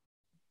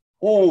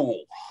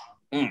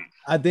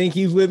 I think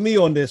he's with me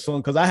on this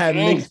one because I had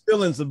mixed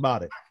feelings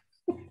about it.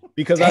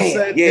 Because I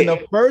said in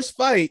the first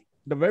fight,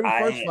 the very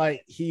first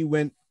fight, he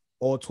went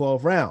all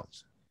 12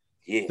 rounds.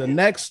 Yeah. The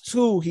next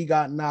 2, he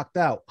got knocked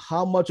out.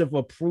 How much of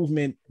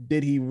improvement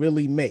did he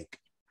really make?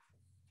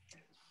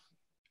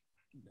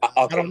 Okay.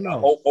 I don't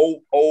know.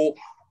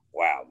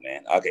 Wow,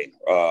 man. Okay.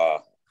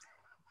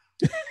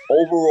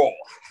 Overall,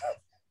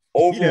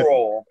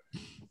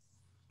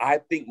 I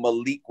think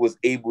Malik was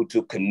able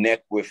to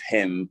connect with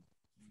him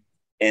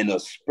in a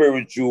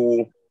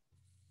spiritual,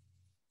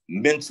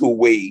 mental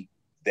way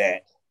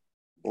that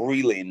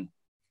Breland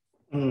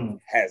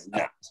has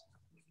not.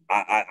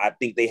 I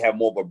think they have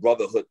more of a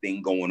brotherhood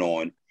thing going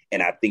on,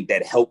 and I think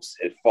that helps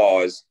as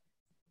far as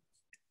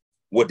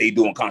what they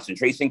do in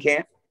concentration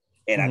camp.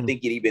 And I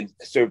think it even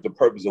serves the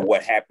purpose of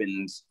what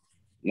happens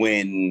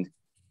when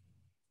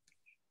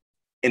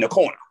in the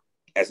corner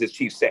as his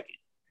chief second.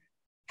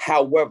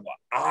 However,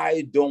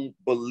 I don't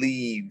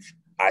believe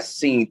I've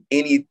seen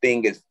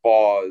anything as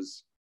far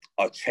as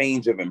a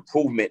change of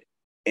improvement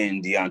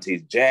in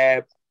Deontay's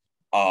jab,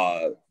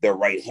 their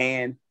right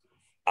hand.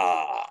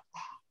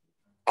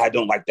 I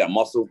don't like that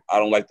muscle. I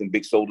don't like them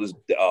big shoulders.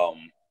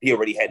 He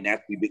already had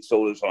naturally big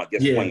shoulders, so I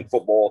guess playing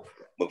football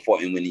before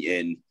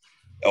and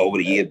over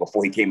the years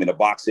before he came into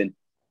boxing.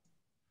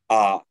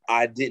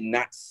 I did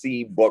not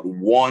see but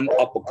one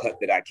uppercut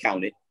that I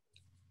counted.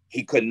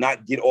 He could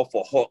not get off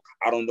a hook.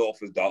 I don't know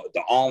if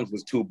the arms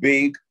was too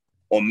big,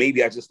 or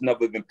maybe I just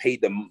never even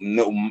paid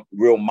the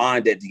real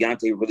mind that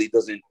Deontay really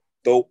doesn't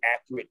throw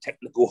accurate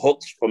technical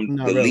hooks from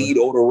lead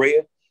or the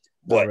rear.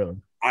 But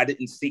I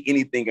didn't see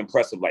anything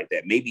impressive like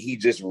that. Maybe he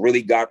just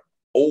really got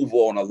over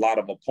on a lot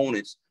of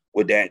opponents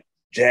with that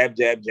jab,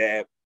 jab,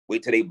 jab,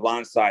 wait till they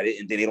blindside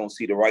it, and then they don't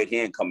see the right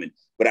hand coming.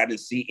 But I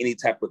didn't see any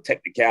type of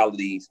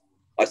technicalities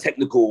or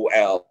technical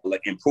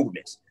like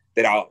improvements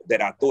that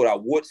I thought I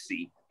would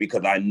see,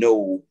 because I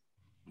know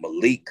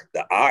Malik,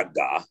 the odd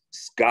guy,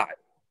 Scott,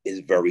 is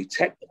very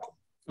technical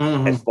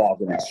as far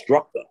as an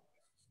instructor,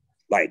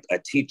 like a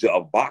teacher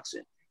of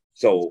boxing.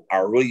 So I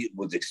really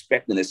was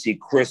expecting to see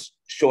Chris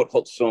short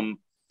hook some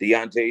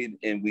Deontay,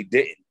 and we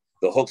didn't.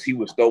 The hooks he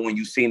was throwing,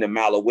 you seen a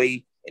mile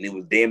away, and it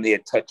was damn near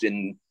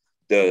touching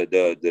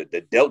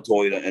the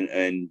deltoid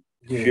and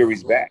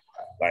Fury's back.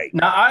 Like,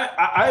 now,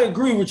 I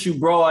agree with you,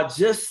 bro. I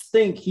just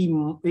think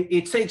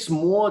it takes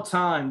more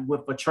time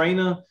with a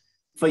trainer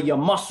for your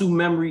muscle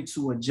memory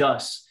to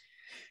adjust.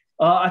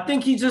 I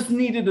think he just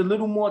needed a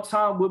little more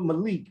time with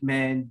Malik,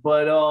 man.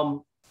 But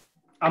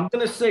I'm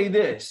gonna say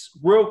this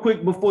real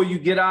quick before you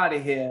get out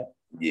of here.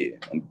 Yeah.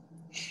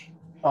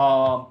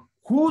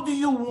 Who do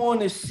you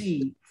want to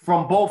see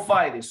from both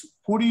fighters?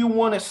 Who do you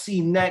want to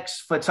see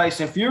next for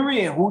Tyson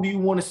Fury, and who do you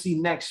want to see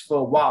next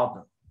for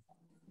Wilder?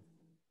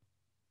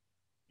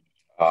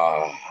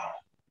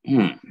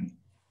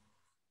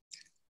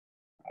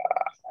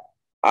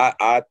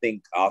 I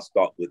think I'll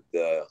start with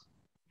the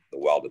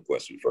Wilder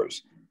question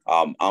first.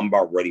 I'm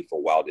about ready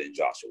for Wilder and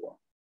Joshua.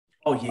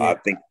 Oh yeah,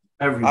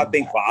 I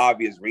think for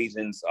obvious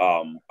reasons.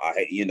 I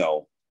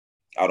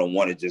don't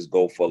want to just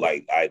go for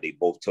they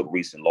both took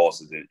recent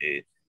losses.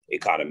 It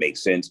kind of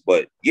makes sense,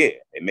 but yeah,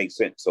 it makes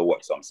sense. So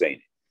what? So I'm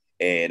saying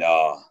it.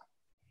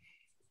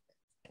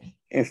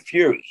 And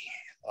Fury,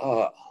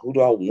 who do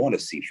I want to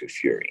see for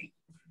Fury?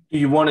 Do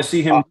you want to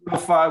see him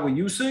unify with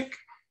Usyk?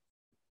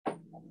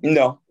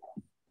 No.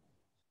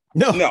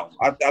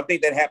 I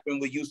think that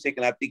happened with Usyk,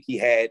 and I think he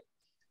had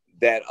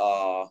that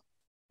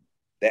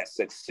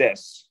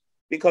success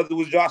because it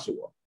was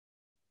Joshua.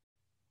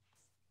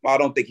 I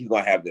don't think he's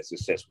gonna have that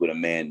success with a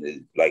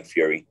man like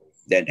Fury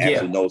that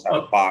actually knows how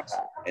to box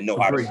and know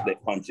how to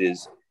split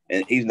punches,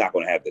 and he's not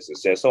gonna have the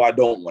success. So I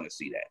don't want to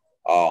see that.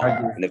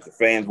 And if the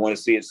fans want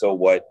to see it, so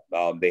what?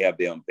 They have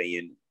their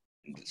opinion,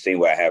 the same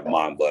way I have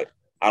mine, but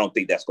I don't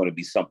think that's going to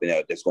be something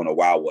that's going to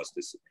wow us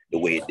the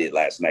way it did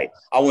last night.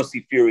 I want to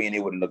see Fury in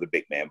there with another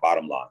big man,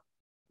 bottom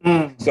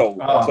line. So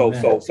how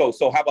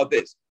about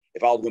this?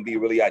 If I was going to be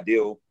really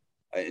ideal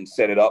and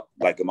set it up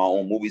like in my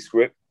own movie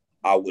script,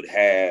 I would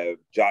have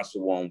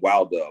Joshua and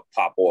Wilder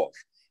pop off.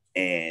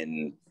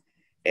 And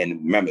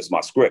remember, it's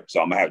my script. So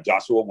I'm going to have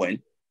Joshua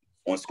win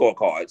on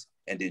scorecards,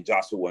 and then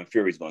Joshua and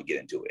Fury's going to get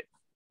into it.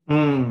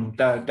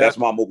 That's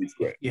my movie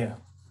script. Yeah.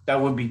 That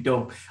would be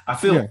dope. I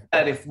feel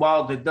that if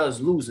Wilder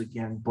does lose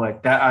again,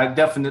 but I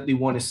definitely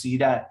want to see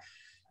that.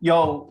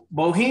 Yo,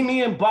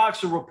 Bohemian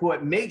Boxer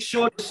Report, make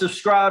sure to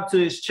subscribe to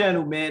his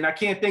channel, man. I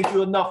can't thank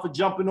you enough for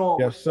jumping on.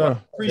 Yes, sir.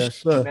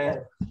 Appreciate you,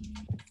 man.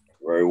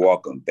 Very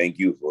welcome. Thank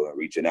you for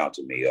reaching out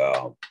to me.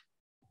 I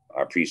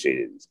appreciate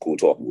it. It's cool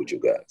talking with you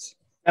guys.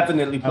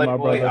 Definitely,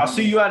 Playboy. I'll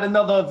see you at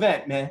another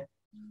event, man.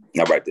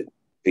 All right, then.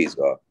 Peace,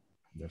 God.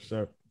 Yes,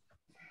 sir.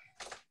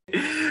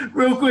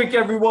 Real quick,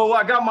 everyone,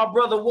 I got my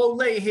brother Wole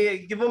here.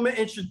 Give him an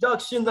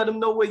introduction. Let him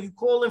know where you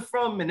calling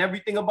from and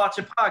everything about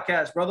your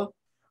podcast, brother.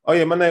 Oh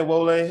yeah, my name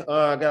Wole.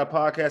 I got a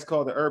podcast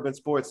called the Urban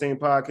Sports Scene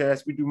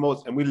Podcast. We do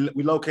most, and we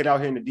locate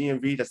out here in the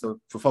DMV. That's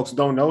for folks who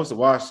don't know, it's the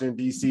Washington,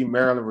 D.C.,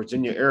 Maryland,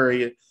 Virginia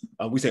area.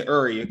 We say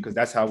area because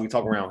that's how we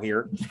talk around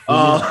here.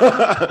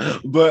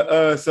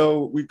 But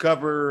so we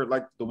cover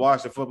like the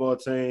Washington football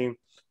team,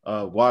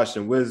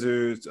 Washington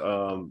Wizards,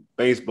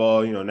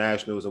 baseball,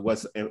 nationals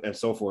and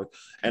so forth.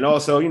 And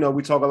also,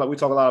 we talk a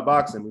lot of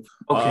boxing.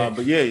 Okay.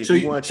 But yeah,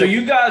 so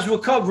you guys were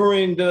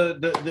covering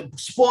the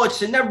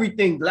sports and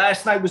everything.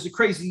 Last night was a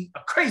crazy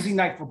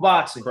night for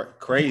boxing.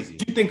 Crazy. What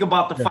do you think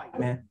about the fight,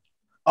 man?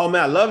 Oh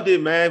man, I loved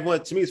it, man.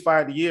 To me, it's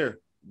fight of the year,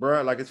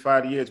 bro. Like it's fight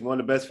of the year. It's one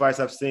of the best fights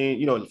I've seen.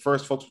 The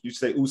first folks you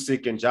say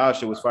Usyk and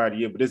Joshua was fight of the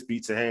year, but this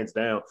beats it hands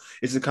down.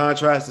 It's a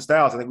contrast to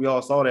styles. I think we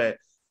all saw that.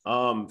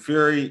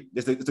 Fury,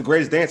 it's the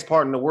greatest dance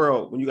part in the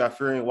world when you got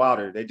Fury and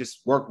Wilder. They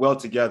just work well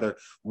together.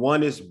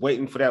 One is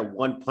waiting for that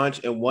one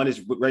punch, and one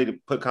is ready to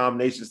put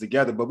combinations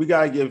together. But we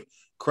got to give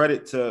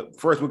credit to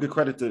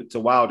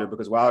Wilder,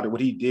 because Wilder,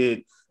 what he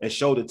did and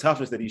showed the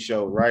toughness that he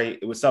showed, right?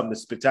 It was something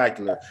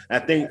spectacular.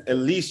 And I think at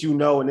least in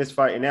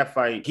that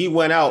fight, he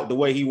went out the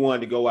way he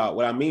wanted to go out.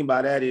 What I mean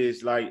by that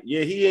is, like,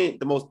 yeah, he ain't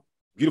the most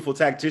beautiful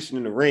tactician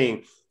in the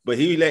ring, but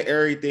he let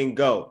everything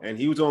go. And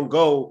he was on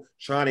go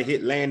trying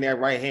to land that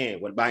right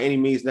hand by any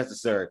means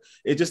necessary.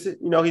 It just,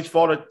 he's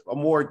fought a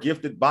more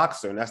gifted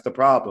boxer, and that's the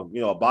problem.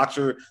 A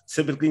boxer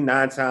typically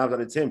 9 times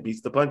out of 10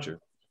 beats the puncher.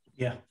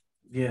 Yeah.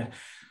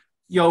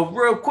 Yo,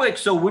 real quick.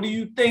 So what do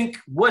you think?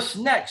 What's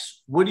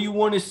next? What do you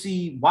want to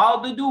see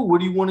Wilder do? What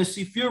do you want to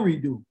see Fury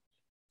do?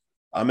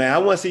 I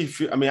want to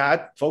see,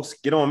 folks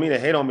get on me to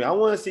hate on me. I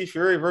want to see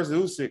Fury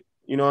versus Usyk.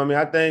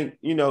 I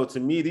think, to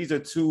me, these are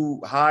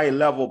 2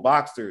 high-level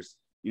boxers.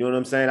 You know what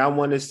I'm saying? I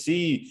want to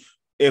see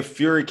if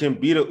Fury can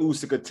beat a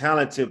Usyk, a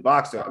talented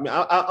boxer.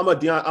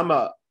 I'm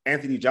a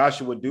Anthony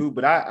Joshua dude,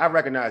 but I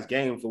recognize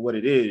game for what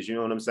it is. You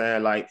know what I'm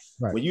saying? Like,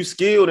 right. When you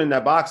skilled in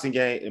that boxing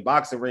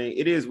ring,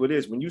 it is what it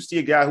is. When you see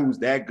a guy who's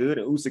that good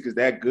and Usyk is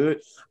that good,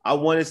 I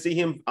want to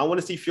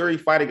see Fury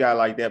fight a guy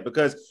like that,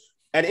 because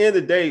at the end of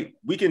the day,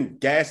 we can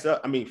gas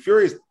up.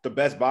 Fury is the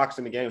best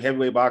boxer in the game,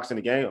 heavyweight boxer in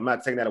the game. I'm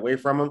not taking that away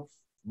from him,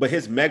 but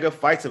his mega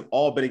fights have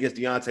all been against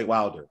Deontay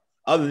Wilder.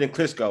 Other than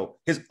Klitschko,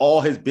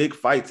 all his big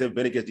fights have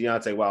been against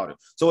Deontay Wilder.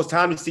 So it's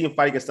time to see him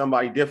fight against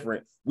somebody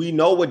different. We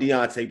know what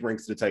Deontay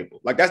brings to the table.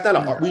 Like, that's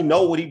not we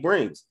know what he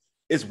brings.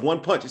 It's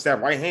one punch. It's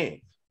that right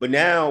hand. But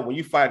now when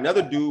you fight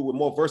another dude with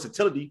more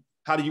versatility,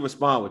 how do you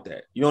respond with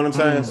that? You know what I'm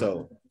saying?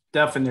 So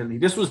definitely.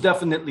 This was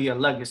definitely a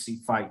legacy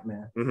fight,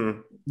 man.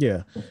 Mm-hmm.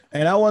 Yeah.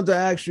 And I wanted to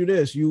ask you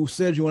this. You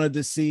said you wanted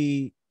to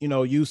see,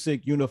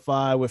 Usyk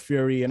unify with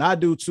Fury, and I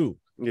do too.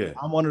 Yeah.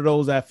 I'm one of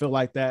those that feel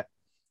like that.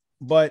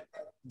 But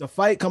the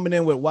fight coming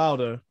in with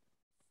Wilder,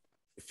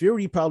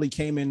 Fury probably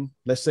came in,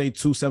 let's say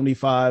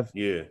 275.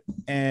 Yeah.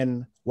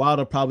 And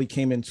Wilder probably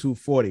came in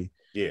 240.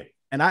 Yeah.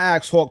 And I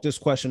asked Hawk this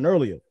question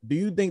earlier. Do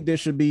you think there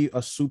should be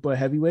a super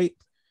heavyweight?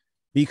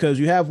 Because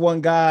you have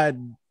one guy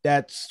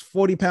that's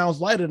 40 pounds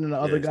lighter than the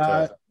other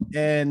guy. Tough.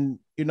 And,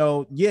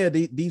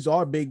 these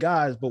are big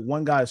guys, but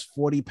one guy is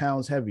 40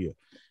 pounds heavier.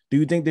 Do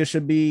you think there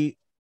should be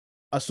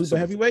a super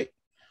heavyweight?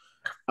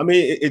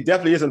 It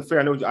definitely is unfair.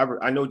 I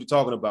know what you're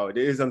talking about.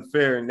 It is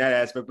unfair in that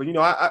aspect. But,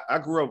 I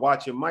grew up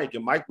watching Mike,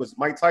 and Mike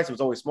Tyson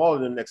was always smaller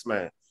than the next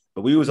man.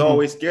 But we was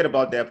always scared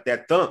about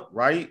that thump,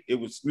 right? We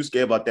were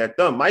scared about that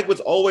thump. Mike was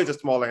always a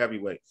smaller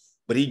heavyweight,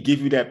 but he give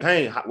you that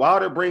pain.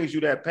 Wilder brings you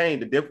that pain.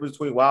 The difference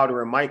between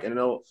Wilder and Mike, and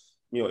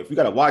if you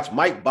got to watch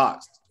Mike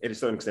box at a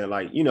certain extent,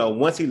 like,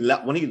 once he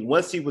left, went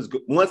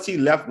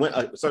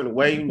a certain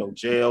way,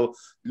 jail,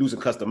 losing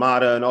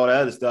Customata and all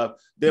that other stuff,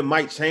 then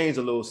Mike changed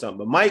a little something.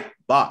 But Mike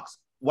boxed.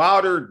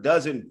 Wilder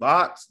doesn't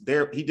box.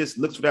 He just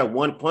looks for that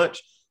one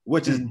punch,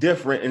 which is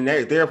different, and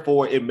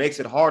therefore it makes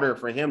it harder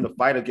for him to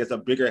fight against a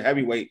bigger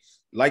heavyweight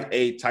like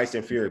a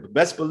Tyson Fury. But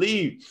best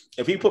believe,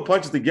 if he put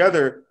punches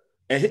together,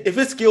 and if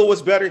his skill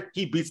was better,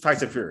 he beats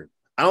Tyson Fury.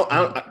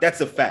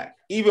 That's a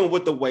fact. Even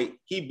with the weight,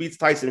 he beats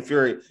Tyson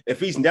Fury if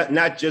he's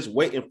not just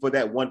waiting for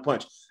that one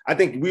punch. I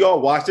think we all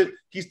watched it.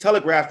 He's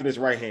telegraphed in his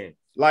right hand.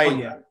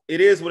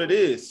 It is what it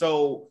is.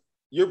 So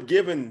you're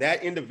giving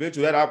that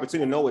individual that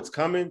opportunity to know it's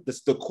coming.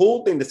 The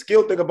cool thing, the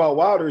skill thing about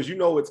Wilder is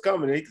it's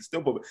coming, and it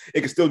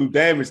can still do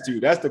damage to you.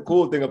 That's the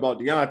cool thing about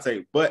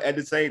Deontay. But at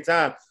the same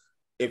time,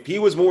 if he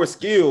was more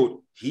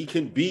skilled, he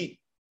can beat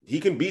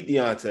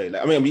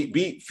Deontay.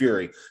 Beat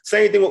Fury.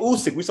 Same thing with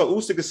Usyk. We saw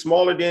Usyk is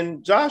smaller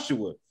than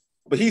Joshua,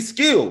 but he's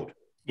skilled.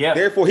 Yeah.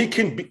 Therefore, he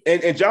can be,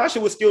 and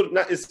Joshua was skilled,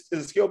 is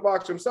a skilled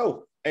boxer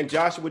himself. And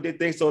Joshua did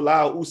things to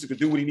allow Usyk to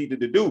do what he needed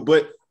to do.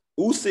 But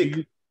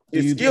Usyk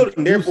is skilled,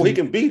 and therefore he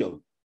can beat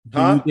him.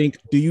 Do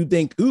you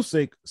think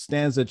Usyk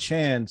stands a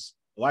chance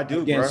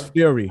against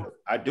Fury?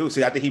 I do.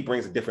 See, I think he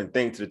brings a different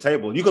thing to the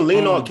table. You can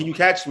lean on. Can you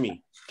catch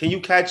me?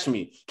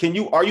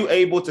 Are you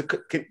able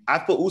to? I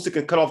feel Usyk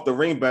can cut off the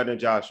ring better than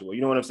Joshua.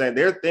 You know what I'm saying?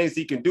 There are things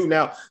he can do.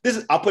 Now,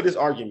 I'll put this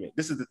argument.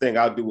 This is the thing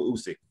I'll do with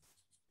Usyk.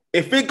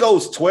 If it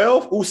goes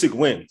 12, Usyk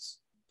wins.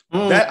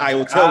 That I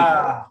will tell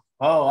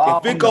you.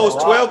 If it goes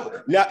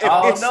 12, now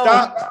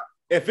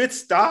if it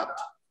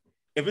stopped,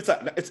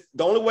 it's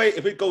the only way.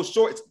 If it goes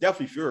short, it's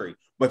definitely Fury.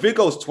 But if it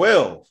goes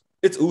 12,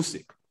 it's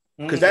Usyk.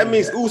 Because that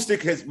means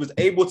Usyk was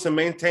able to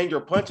maintain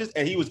your punches,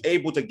 and he was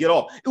able to get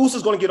off.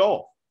 Usyk's going to get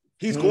off.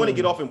 He's going to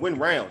get off and win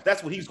rounds.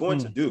 That's what he's going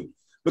to do,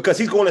 because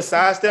he's going to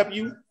sidestep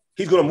you.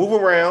 He's going to move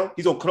around.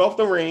 He's going to cut off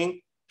the ring.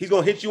 He's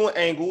going to hit you on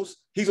angles.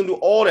 He's going to do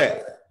all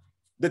that.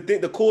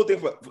 The cool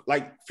thing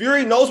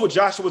Fury knows what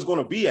Joshua's going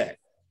to be at.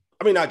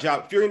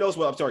 Fury knows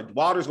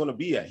Wilder's going to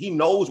be at. He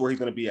knows where he's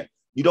going to be at.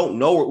 You don't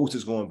know where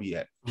Usyk's going to be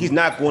at. He's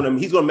going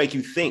to make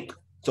you think.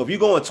 So if you're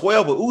going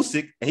 12 with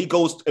Usyk and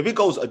if it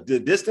goes the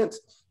distance,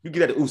 you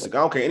get at Usyk. I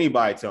don't care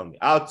anybody tell me.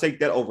 I'll take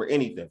that over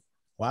anything.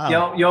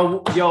 Wow.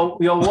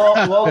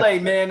 Wole,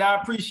 man,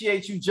 I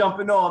appreciate you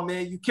jumping on,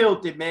 man. You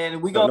killed it, man.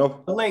 And we got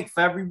a link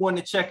for everyone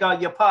to check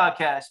out your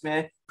podcast,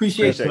 man.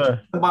 Appreciate you.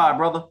 Bye,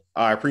 brother.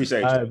 I appreciate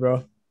you. All right,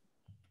 bro.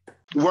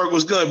 Work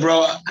was good,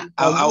 bro.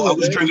 I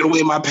was drinking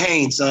away my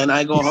pain, son.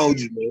 I ain't gonna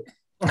hold you, man.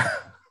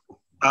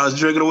 I was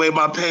drinking away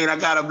my pain. I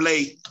got up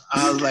late.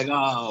 I was like,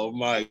 oh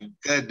my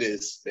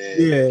goodness,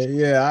 man.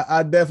 Yeah.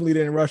 I definitely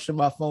didn't rush to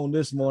my phone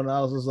this morning. I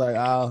was just like,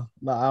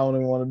 no, I don't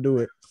even want to do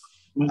it.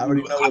 I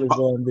already know what it's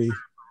going to be.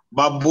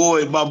 My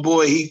boy,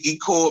 he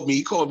called me.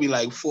 He called me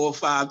like 4 or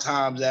 5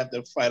 times after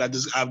the fight.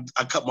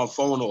 I cut my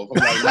phone off.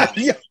 I'm like,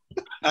 yeah.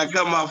 I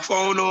cut my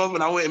phone off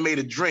and I went and made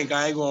a drink.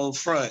 I ain't going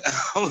front.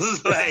 I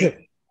was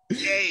like,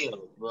 damn,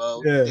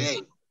 bro. Yeah.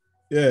 Damn.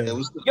 Yeah.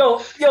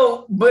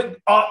 Yo, but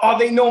are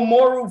they no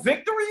moral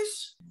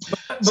victories?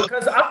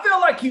 Because I feel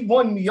like he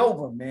won me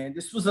over, man.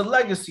 This was a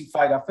legacy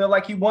fight. I feel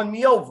like he won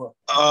me over.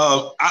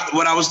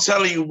 What I was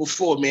telling you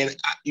before, man,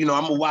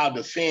 I'm a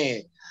Wilder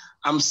fan.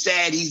 I'm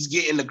sad he's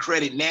getting the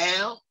credit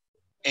now.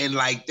 And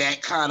like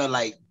that kind of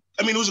like,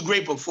 I mean, it was a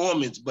great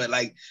performance, but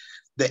like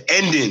the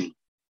ending,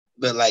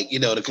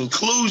 the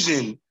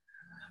conclusion,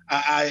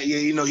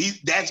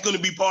 that's going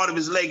to be part of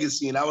his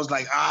legacy. And I was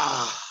like,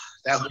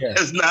 that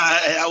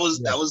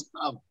was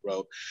tough,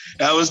 bro.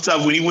 That was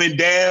tough. When he went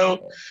down,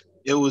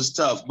 it was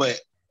tough. But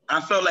I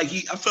felt like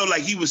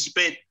he was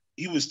spent.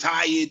 He was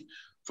tired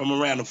from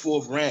around the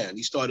 4th round.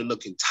 He started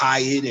looking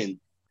tired, and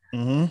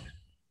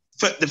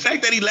the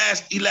fact that he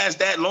last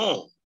that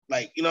long,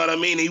 like, you know what I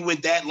mean? He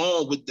went that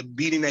long with the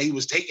beating that he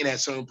was taking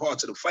at certain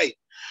parts of the fight.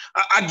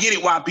 I get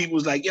it why people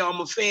was like, yo, I'm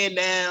a fan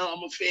now,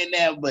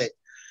 but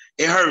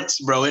it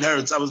hurts, bro. It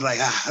hurts. I was like,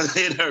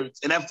 it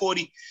hurts. And that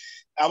 40.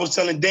 I was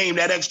telling Dame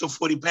that extra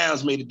 40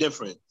 pounds made a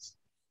difference.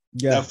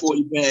 Yeah,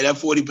 that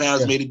 40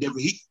 pounds made a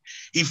difference.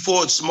 He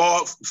fought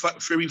smart.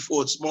 Fury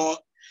fought smart,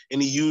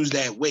 and he used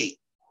that weight.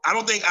 I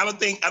don't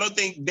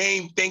think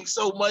Dame thinks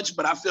so much,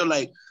 but I feel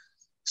like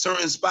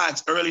certain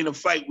spots early in the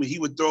fight where he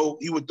would throw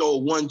a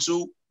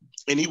 1-2,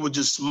 and he would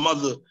just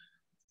smother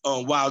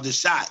Wilder's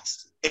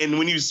shots. And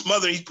when he was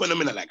smothering, he's putting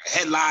him in like a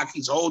headlock.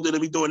 He's holding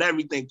him. He's doing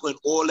everything, putting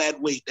all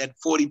that weight, that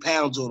 40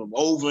 pounds on him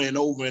over and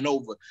over and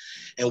over.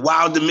 And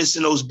Wilder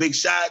missing those big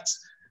shots,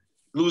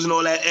 losing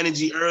all that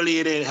energy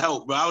earlier didn't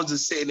help, bro. I was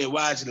just sitting there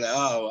watching, like,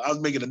 I was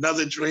making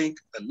another drink.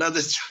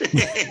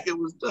 It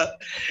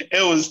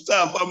was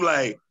tough. I'm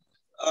like,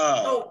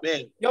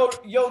 man.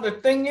 Yo, the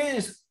thing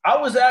is, I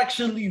was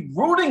actually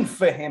rooting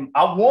for him.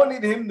 I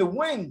wanted him to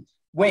win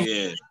when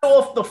he got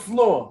off the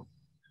floor.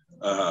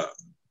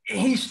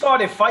 He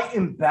started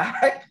fighting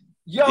back.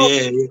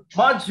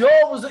 My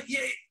jaw was,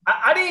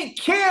 I didn't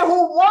care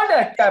who won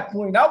at that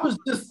point. I was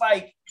just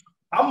like,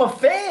 I'm a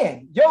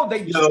fan.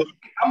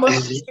 I'm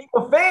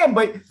a fan,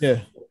 but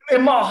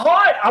in my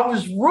heart, I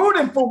was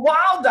rooting for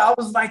Wilder. I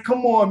was like,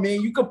 come on,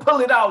 man, you can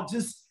pull it out.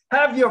 Just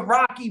have your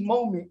Rocky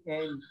moment.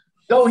 And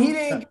though he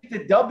didn't get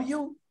the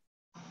W,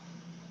 I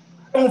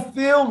don't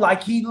feel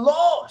like he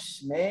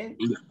lost, man.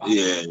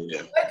 Yeah.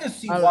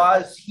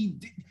 Legacy-wise,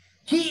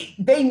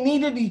 they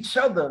needed each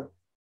other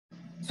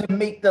to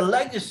make the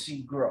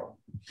legacy grow.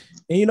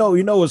 And you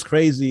know what's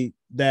crazy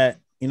that,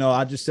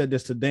 I just said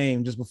this to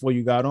Dame just before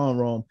you got on,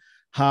 Rome,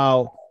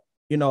 how,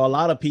 a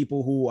lot of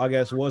people who I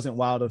guess wasn't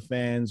Wilder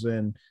fans,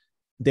 and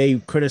they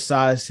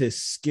criticized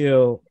his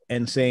skill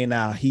and saying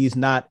now he's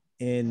not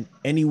in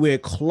anywhere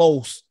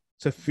close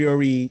to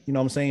Fury,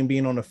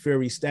 being on a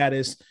Fury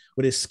status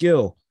with his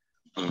skill.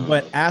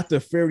 But after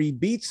Fury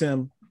beats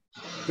him,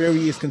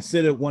 Fury is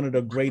considered one of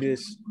the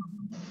greatest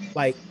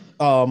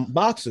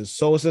boxers.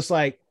 So it's just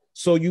like,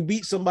 so you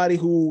beat somebody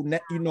who,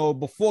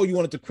 before you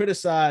wanted to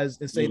criticize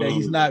and say that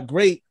he's not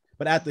great,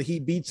 but after he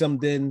beats him,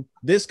 then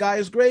this guy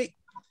is great.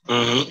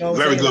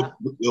 Very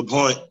good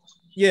point.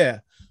 Yeah.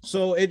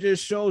 So it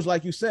just shows,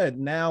 like you said,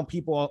 now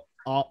people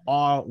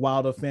are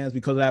Wilder fans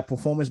because of that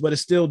performance, but it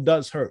still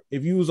does hurt.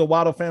 If you was a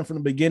Wilder fan from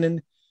the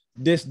beginning,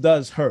 this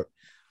does hurt.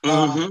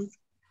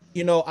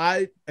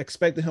 I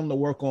expected him to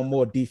work on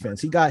more defense.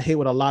 He got hit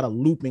with a lot of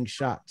looping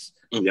shots.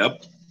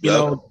 Yep.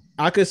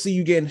 I could see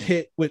you getting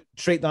hit with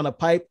straight down the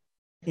pipe.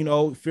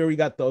 Fury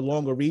got the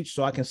longer reach,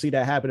 so I can see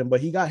that happening.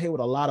 But he got hit with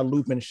a lot of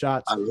looping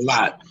shots. A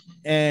lot.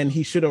 And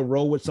he should have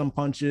rolled with some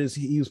punches.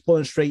 He was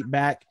pulling straight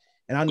back.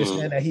 And I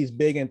understand that he's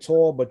big and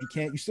tall, but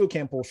you still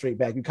can't pull straight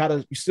back. You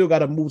still got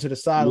to move to the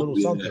side a little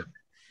something.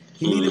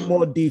 He needed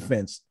more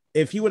defense.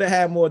 If he would have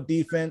had more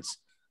defense,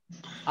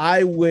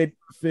 I would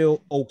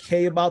feel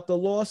okay about the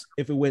loss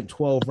if it went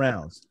 12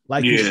 rounds.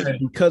 Like you said,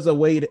 because of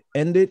the way it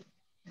ended,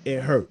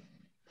 it hurt.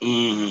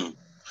 I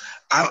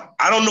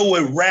don't know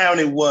what round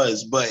it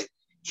was, but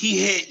he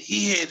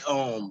hit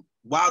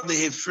Wilder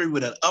hit Fury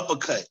with an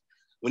uppercut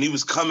when he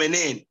was coming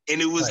in,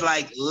 and it was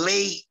like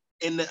late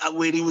in the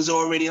when he was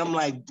already. I'm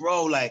like,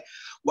 bro, like,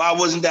 why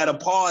wasn't that a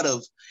part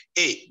of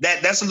it?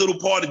 That's a little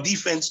part of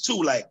defense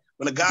too. Like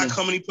when a guy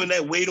coming, he putting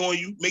that weight on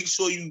you, make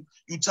sure you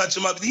touch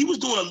him up. He was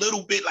doing a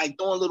little bit like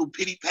throwing a little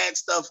pity pat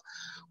stuff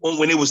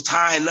when it was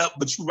tying up.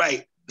 But you're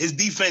right, his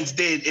defense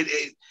did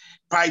it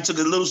probably took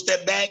a little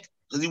step back.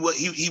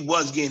 because he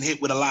was getting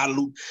hit with a lot of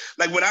loot.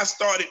 Like when I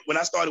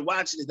started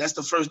watching it, that's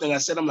the first thing I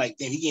said. I'm like,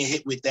 damn, he getting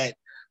hit with that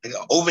like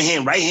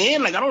overhand right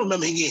hand. Like I don't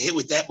remember him getting hit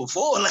with that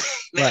before. Like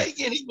now he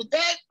getting hit with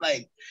that.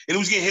 Like and he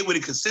was getting hit with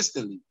it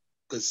consistently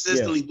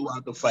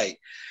throughout the fight.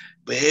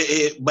 But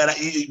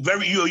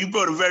you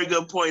brought a very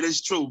good point.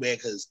 It's true, man,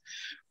 because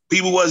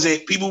people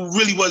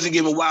really wasn't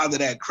giving Wilder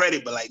that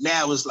credit. But like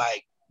now it's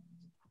like.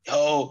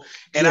 Oh,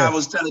 and I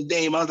was telling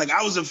Dame, I was like,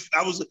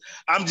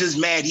 I'm just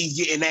mad he's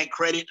getting that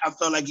credit. I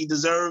felt like he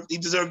deserved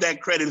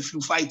that credit a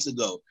few fights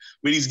ago,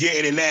 but he's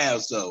getting it now.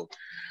 So,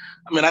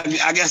 I mean,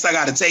 I guess I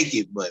got to take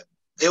it, but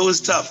it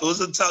was tough. It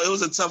was a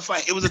tough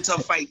fight. It was a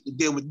tough fight to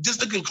deal with. Just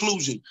the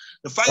conclusion,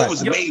 the fight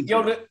was amazing.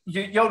 The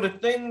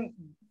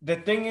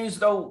thing is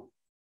though,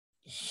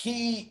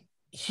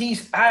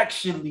 he's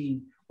actually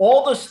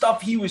all the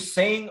stuff he was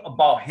saying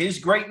about his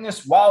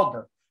greatness,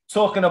 Wilder.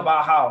 Talking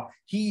about how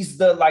he's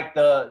the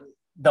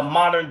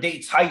modern day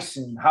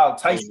Tyson, how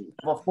Tyson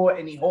never fought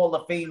any Hall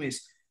of Famers.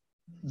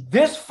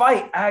 This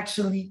fight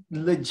actually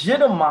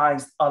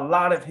legitimized a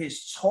lot of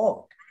his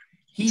talk.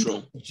 He's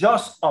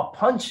just a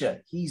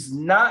puncher. He's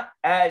not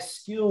as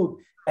skilled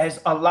as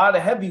a lot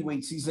of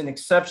heavyweights. He's an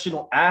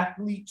exceptional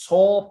athlete,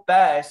 tall,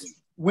 fast,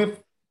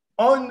 with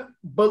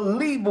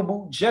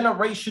unbelievable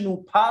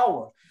generational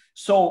power.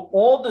 So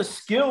all the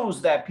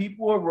skills that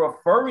people are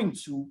referring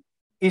to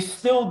is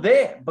still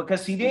there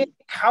because he didn't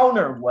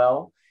counter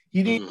well.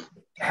 He didn't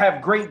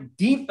have great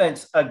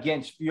defense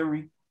against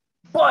Fury,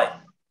 but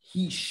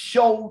he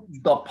showed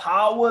the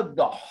power,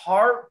 the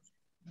heart.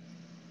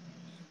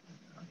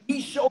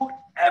 He showed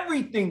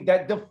everything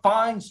that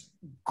defines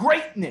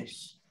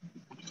greatness.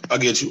 I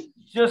get you.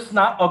 Just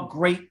not a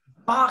great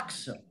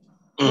boxer.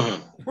 He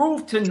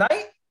proved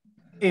tonight,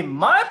 in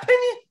my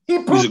opinion,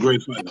 he's a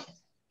great fighter.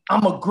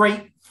 I'm a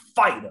great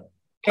fighter.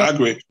 I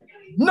agree.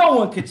 No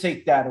one could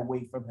take that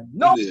away from him.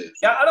 No,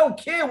 I don't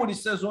care what it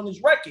says on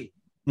his record.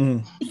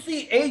 You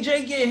see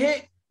AJ get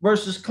hit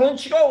versus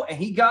Klitschko and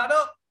he got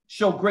up,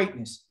 show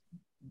greatness.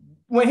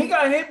 When he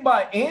got hit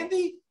by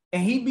Andy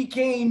and he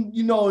became,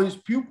 his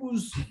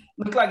pupils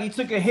looked like he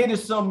took a hit of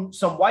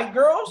some white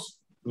girls.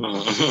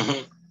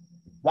 Wilder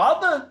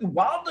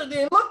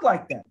didn't look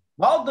like that.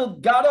 Wilder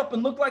got up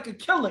and looked like a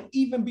killer,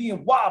 even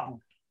being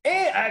wobbled.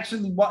 And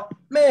actually,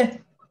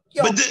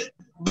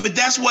 But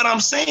that's what I'm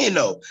saying,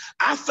 though.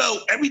 I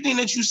felt everything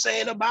that you're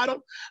saying about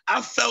him.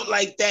 I felt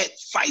like that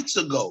fights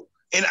ago,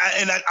 and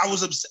I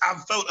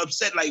felt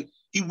upset like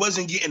he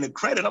wasn't getting the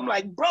credit. I'm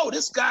like, bro,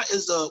 this guy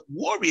is a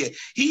warrior.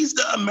 He's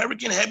the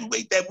American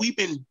heavyweight that we've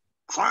been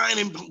crying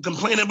and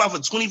complaining about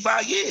for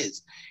 25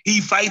 years. He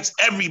fights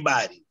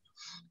everybody.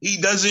 He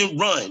doesn't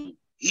run.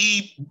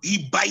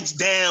 He bites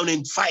down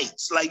and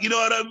fights. Like, you know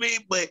what I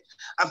mean? But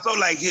I felt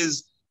like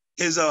his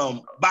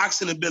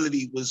boxing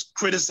ability was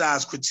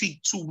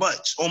critiqued too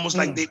much, almost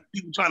like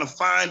people trying to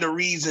find a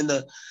reason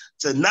to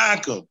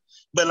knock him.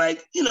 But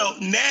like,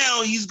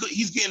 now he's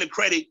getting the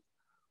credit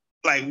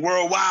like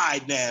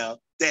worldwide now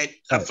that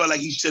I felt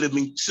like he should have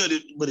been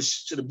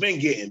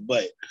getting.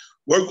 But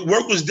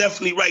work was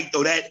definitely right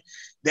though. That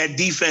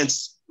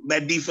defense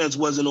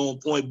wasn't on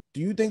point.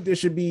 Do you think there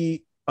should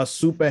be a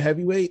super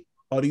heavyweight,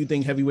 or do you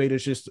think heavyweight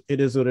is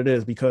what it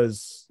is?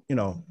 Because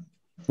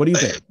what do you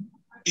think?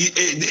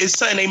 It's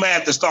something they might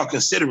have to start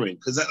considering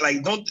because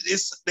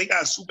they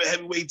got super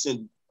heavyweights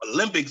in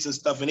Olympics and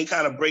stuff, and they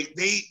kind of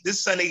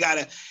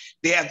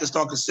they have to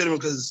start considering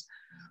because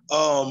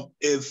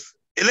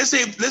let's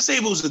say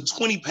it was a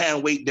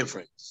 20-pound weight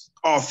difference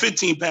or a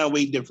 15-pound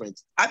weight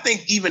difference, I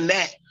think even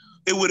that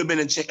it would have been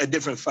a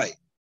different fight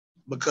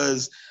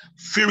because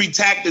Fury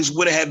tactics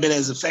wouldn't have been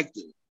as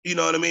effective. You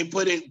know what I mean?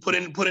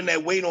 Putting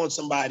that weight on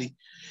somebody.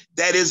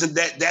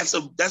 That's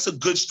a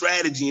good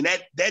strategy, and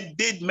that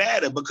did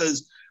matter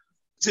because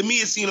to me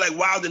it seemed like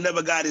Wilder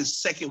never got his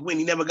second win.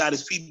 He never got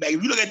his feedback.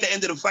 If you look at the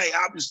end of the fight,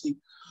 obviously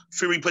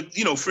Fury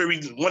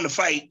won the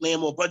fight, laying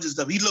more punches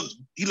and stuff.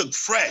 He looked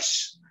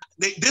fresh.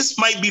 This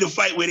might be the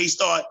fight where they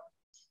start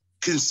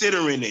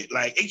considering it.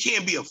 Like it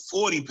can't be a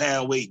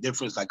 40-pound weight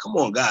difference. Like, come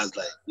on, guys.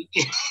 Like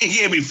it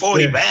can't be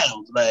 40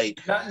 pounds. Like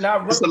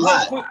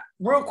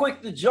real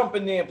quick to jump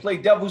in there and play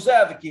devil's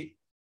advocate.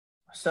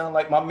 I sound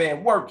like my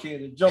man Work here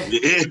to jump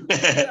in.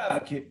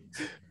 Advocate.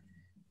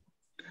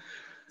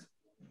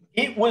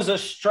 It was a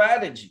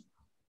strategy,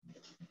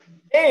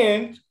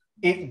 and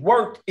it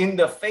worked in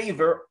the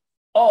favor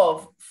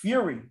of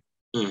Fury.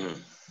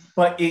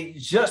 But it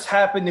just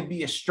happened to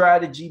be a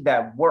strategy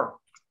that worked.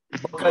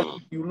 Because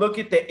if you look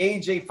at the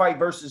AJ fight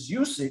versus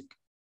Usyk,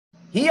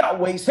 he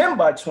outweighs him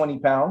by 20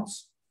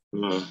 pounds.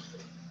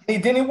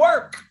 It didn't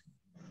work.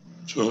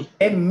 True.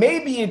 And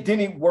maybe it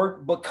didn't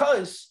work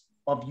because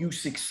of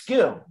Usyk's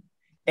skill.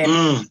 And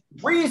the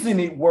reason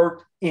it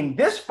worked in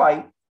this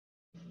fight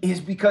is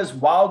because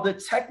Wilder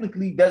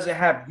technically doesn't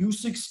have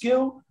Usyk's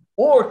skill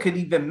or could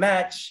even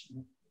match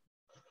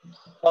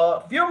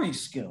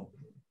Fury's skill.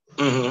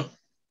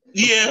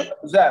 Yeah,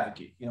 devil's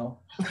advocate, Yeah,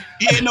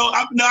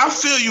 I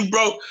feel you,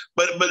 bro.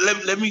 But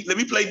let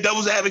me play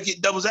devil's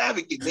advocate,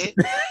 man.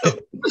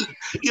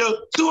 Yo,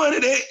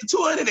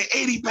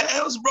 280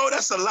 pounds, bro.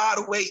 That's a lot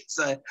of weight,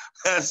 son.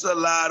 That's a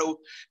lot of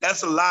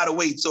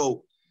weight.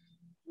 So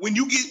when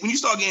you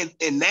start getting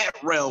in that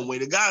realm where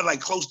the guy's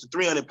like close to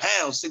 300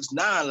 pounds,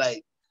 6'9",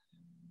 like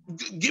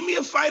give me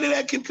a fighter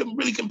that can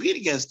really compete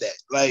against that.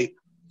 Like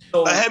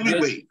so a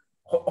heavyweight.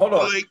 Hold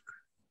on. Like,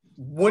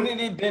 wouldn't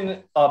it have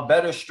been a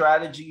better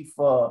strategy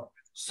for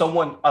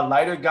a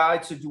lighter guy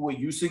to do what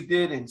Usyk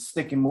did and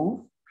stick and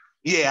move?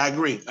 Yeah, I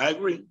agree.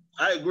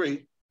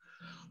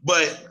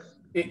 But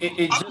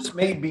it just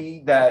may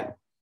be that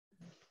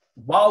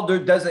Wilder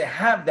doesn't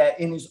have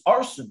that in his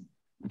arsenal.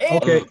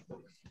 And okay.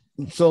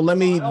 So let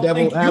me I don't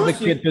devil think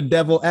advocate, the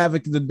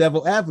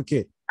devil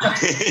advocate.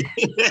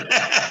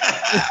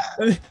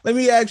 Let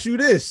me ask you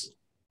this.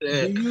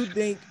 Yeah. Do you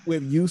think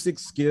with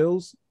Usyk's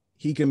skills,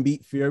 he can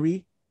beat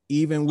Fury,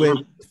 even with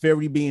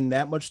Fury being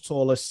that much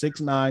taller,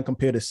 6'9"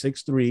 compared to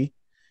 6'3"?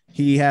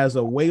 He has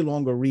a way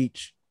longer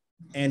reach,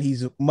 and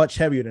he's much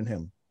heavier than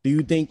him. Do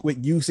you think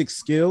with Usyk's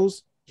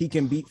skills, he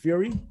can beat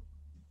Fury?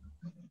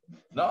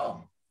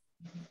 No.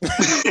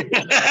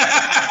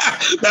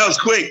 That was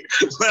quick.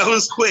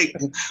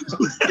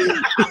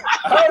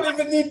 I don't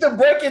even need to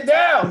break it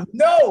down.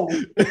 No.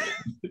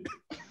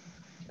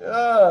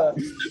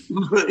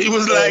 He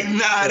was like,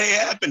 nah, it ain't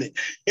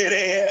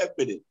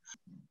happening.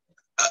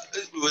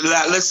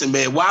 Listen,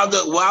 man,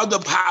 Wilder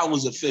power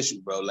was official,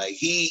 bro.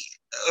 Like you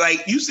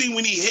see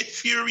when he hit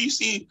Fury, you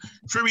see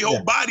Fury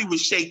whole body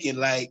was shaking.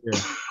 Like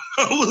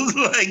I was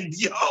like,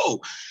 yo,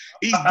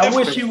 I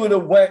wish he would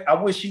have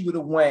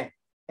went.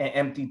 And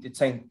emptied the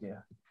tank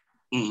there.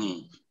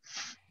 Mm-hmm.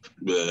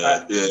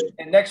 Yeah.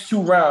 The next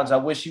 2 rounds, I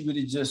wish he would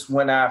have just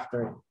went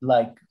after it.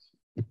 Like,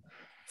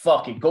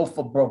 fuck it, go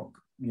for broke,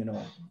 you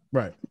know.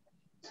 Right.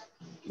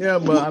 Yeah,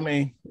 but I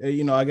mean,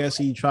 I guess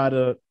he tried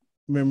to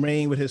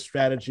remain with his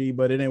strategy,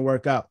 but it didn't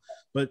work out.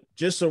 But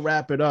just to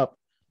wrap it up,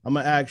 I'm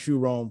gonna ask you,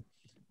 Rome.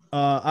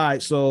 All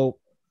right, so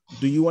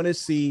do you want to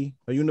see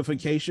a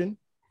unification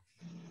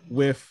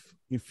with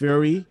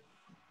Fury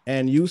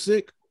and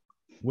Usyk?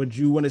 Would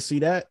you want to see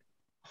that?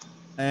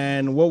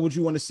 And what would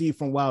you want to see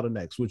from Wilder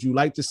next? Would you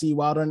like to see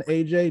Wilder and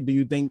AJ? Do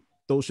you think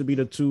those should be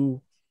the 2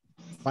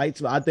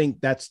 fights? I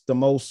think that's the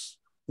most,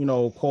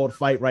 called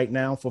fight right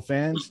now for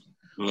fans.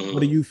 Mm-hmm. What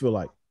do you feel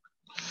like?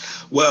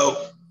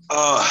 Well,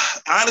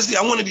 honestly,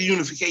 I wanted the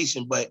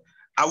unification, but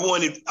I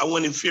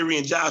wanted Fury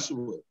and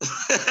Joshua.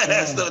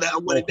 That's so that I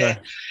wanted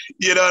that.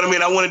 You know what I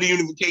mean? I wanted the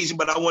unification,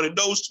 but I wanted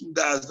those 2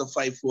 guys to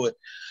fight for it.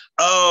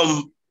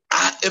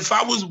 If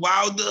I was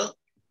Wilder,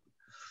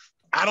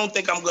 I don't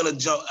think I'm gonna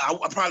jump.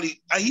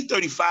 He's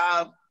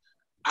 35.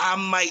 I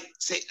might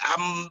say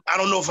I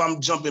don't know if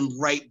I'm jumping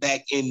right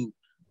back in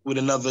with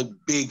another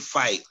big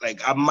fight.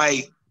 Like I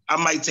might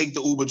take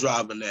the Uber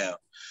driver now.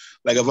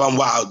 Like if I'm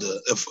Wilder,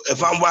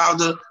 if I'm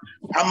Wilder,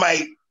 I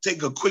might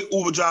take a quick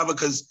Uber driver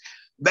because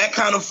that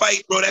kind of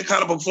fight, bro, that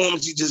kind of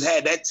performance you just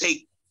had, that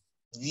take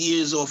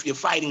years off your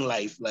fighting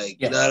life. Like,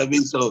 you know what I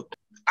mean? So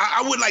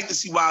I would like to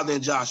see Wilder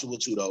and Joshua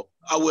too, though.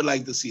 I would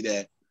like to see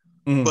that.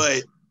 Mm-hmm.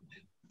 But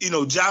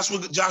Joshua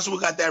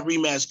got that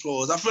rematch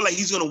clause. I feel like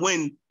he's gonna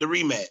win the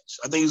rematch.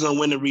 I think he's gonna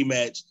win the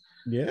rematch.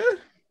 Yeah.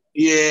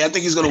 Yeah, I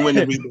think he's gonna win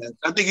the rematch.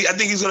 I think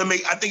he's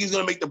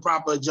gonna make the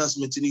proper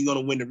adjustments and he's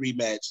gonna win the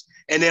rematch.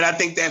 And then I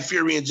think that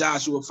Fury and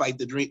Joshua fight,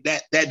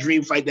 that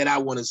dream fight that I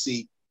want to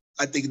see,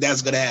 I think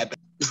that's gonna happen.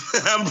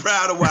 I'm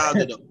proud of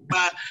Wilder though.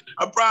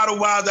 I'm proud of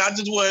Wilder. I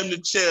just want him to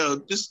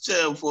chill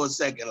for a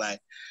second, like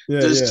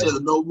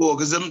chill, no more.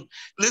 Because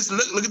listen,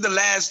 look at the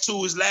last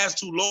 2. His last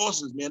 2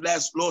 losses, man.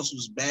 Last losses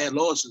was bad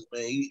losses,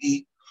 man.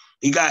 He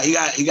got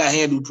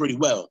handled pretty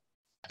well.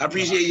 I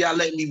appreciate y'all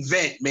letting me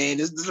vent, man.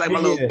 This is like my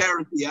little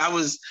therapy. I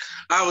was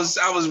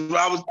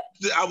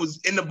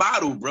in the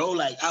bottle, bro.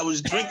 Like I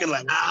was drinking,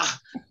 like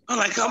I'm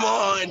like, come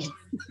on.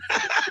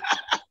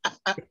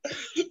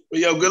 But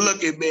yo, good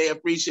looking, man.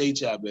 Appreciate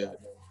y'all, man.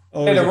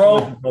 Later,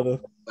 bro.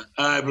 Brother.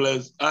 All right,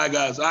 bless. All right,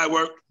 guys. All right,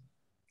 work.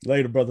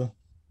 Later, brother.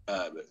 All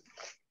right, man.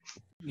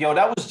 Yo,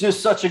 that was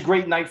just such a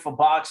great night for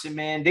boxing,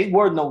 man. They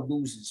were no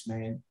losers,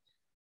 man.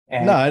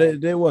 No,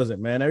 there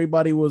wasn't, man.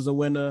 Everybody was a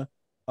winner.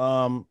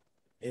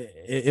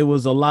 It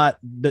was a lot.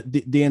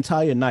 The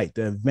entire night,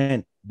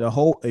 the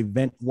whole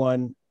event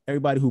won.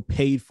 Everybody who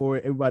paid for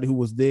it, everybody who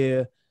was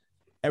there,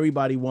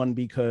 everybody won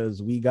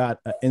because we got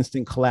an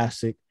instant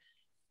classic.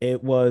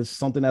 It was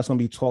something that's going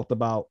to be talked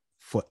about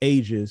for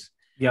ages.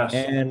 Yes.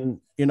 And,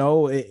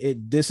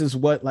 this is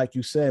what, like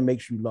you said,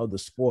 makes you love the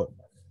sport.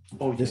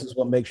 Oh, this is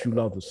what makes you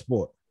love the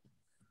sport.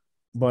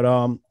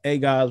 But, hey,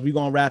 guys, we're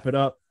going to wrap it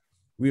up.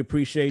 We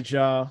appreciate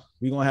y'all.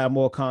 We're going to have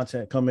more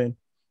content coming.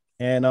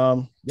 And,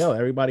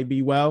 everybody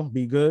be well,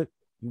 be good.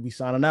 We'll be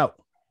signing out.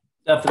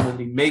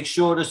 Definitely. Make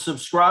sure to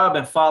subscribe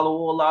and follow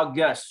all our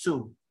guests,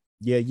 too.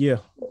 Yeah.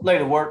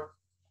 Later, work.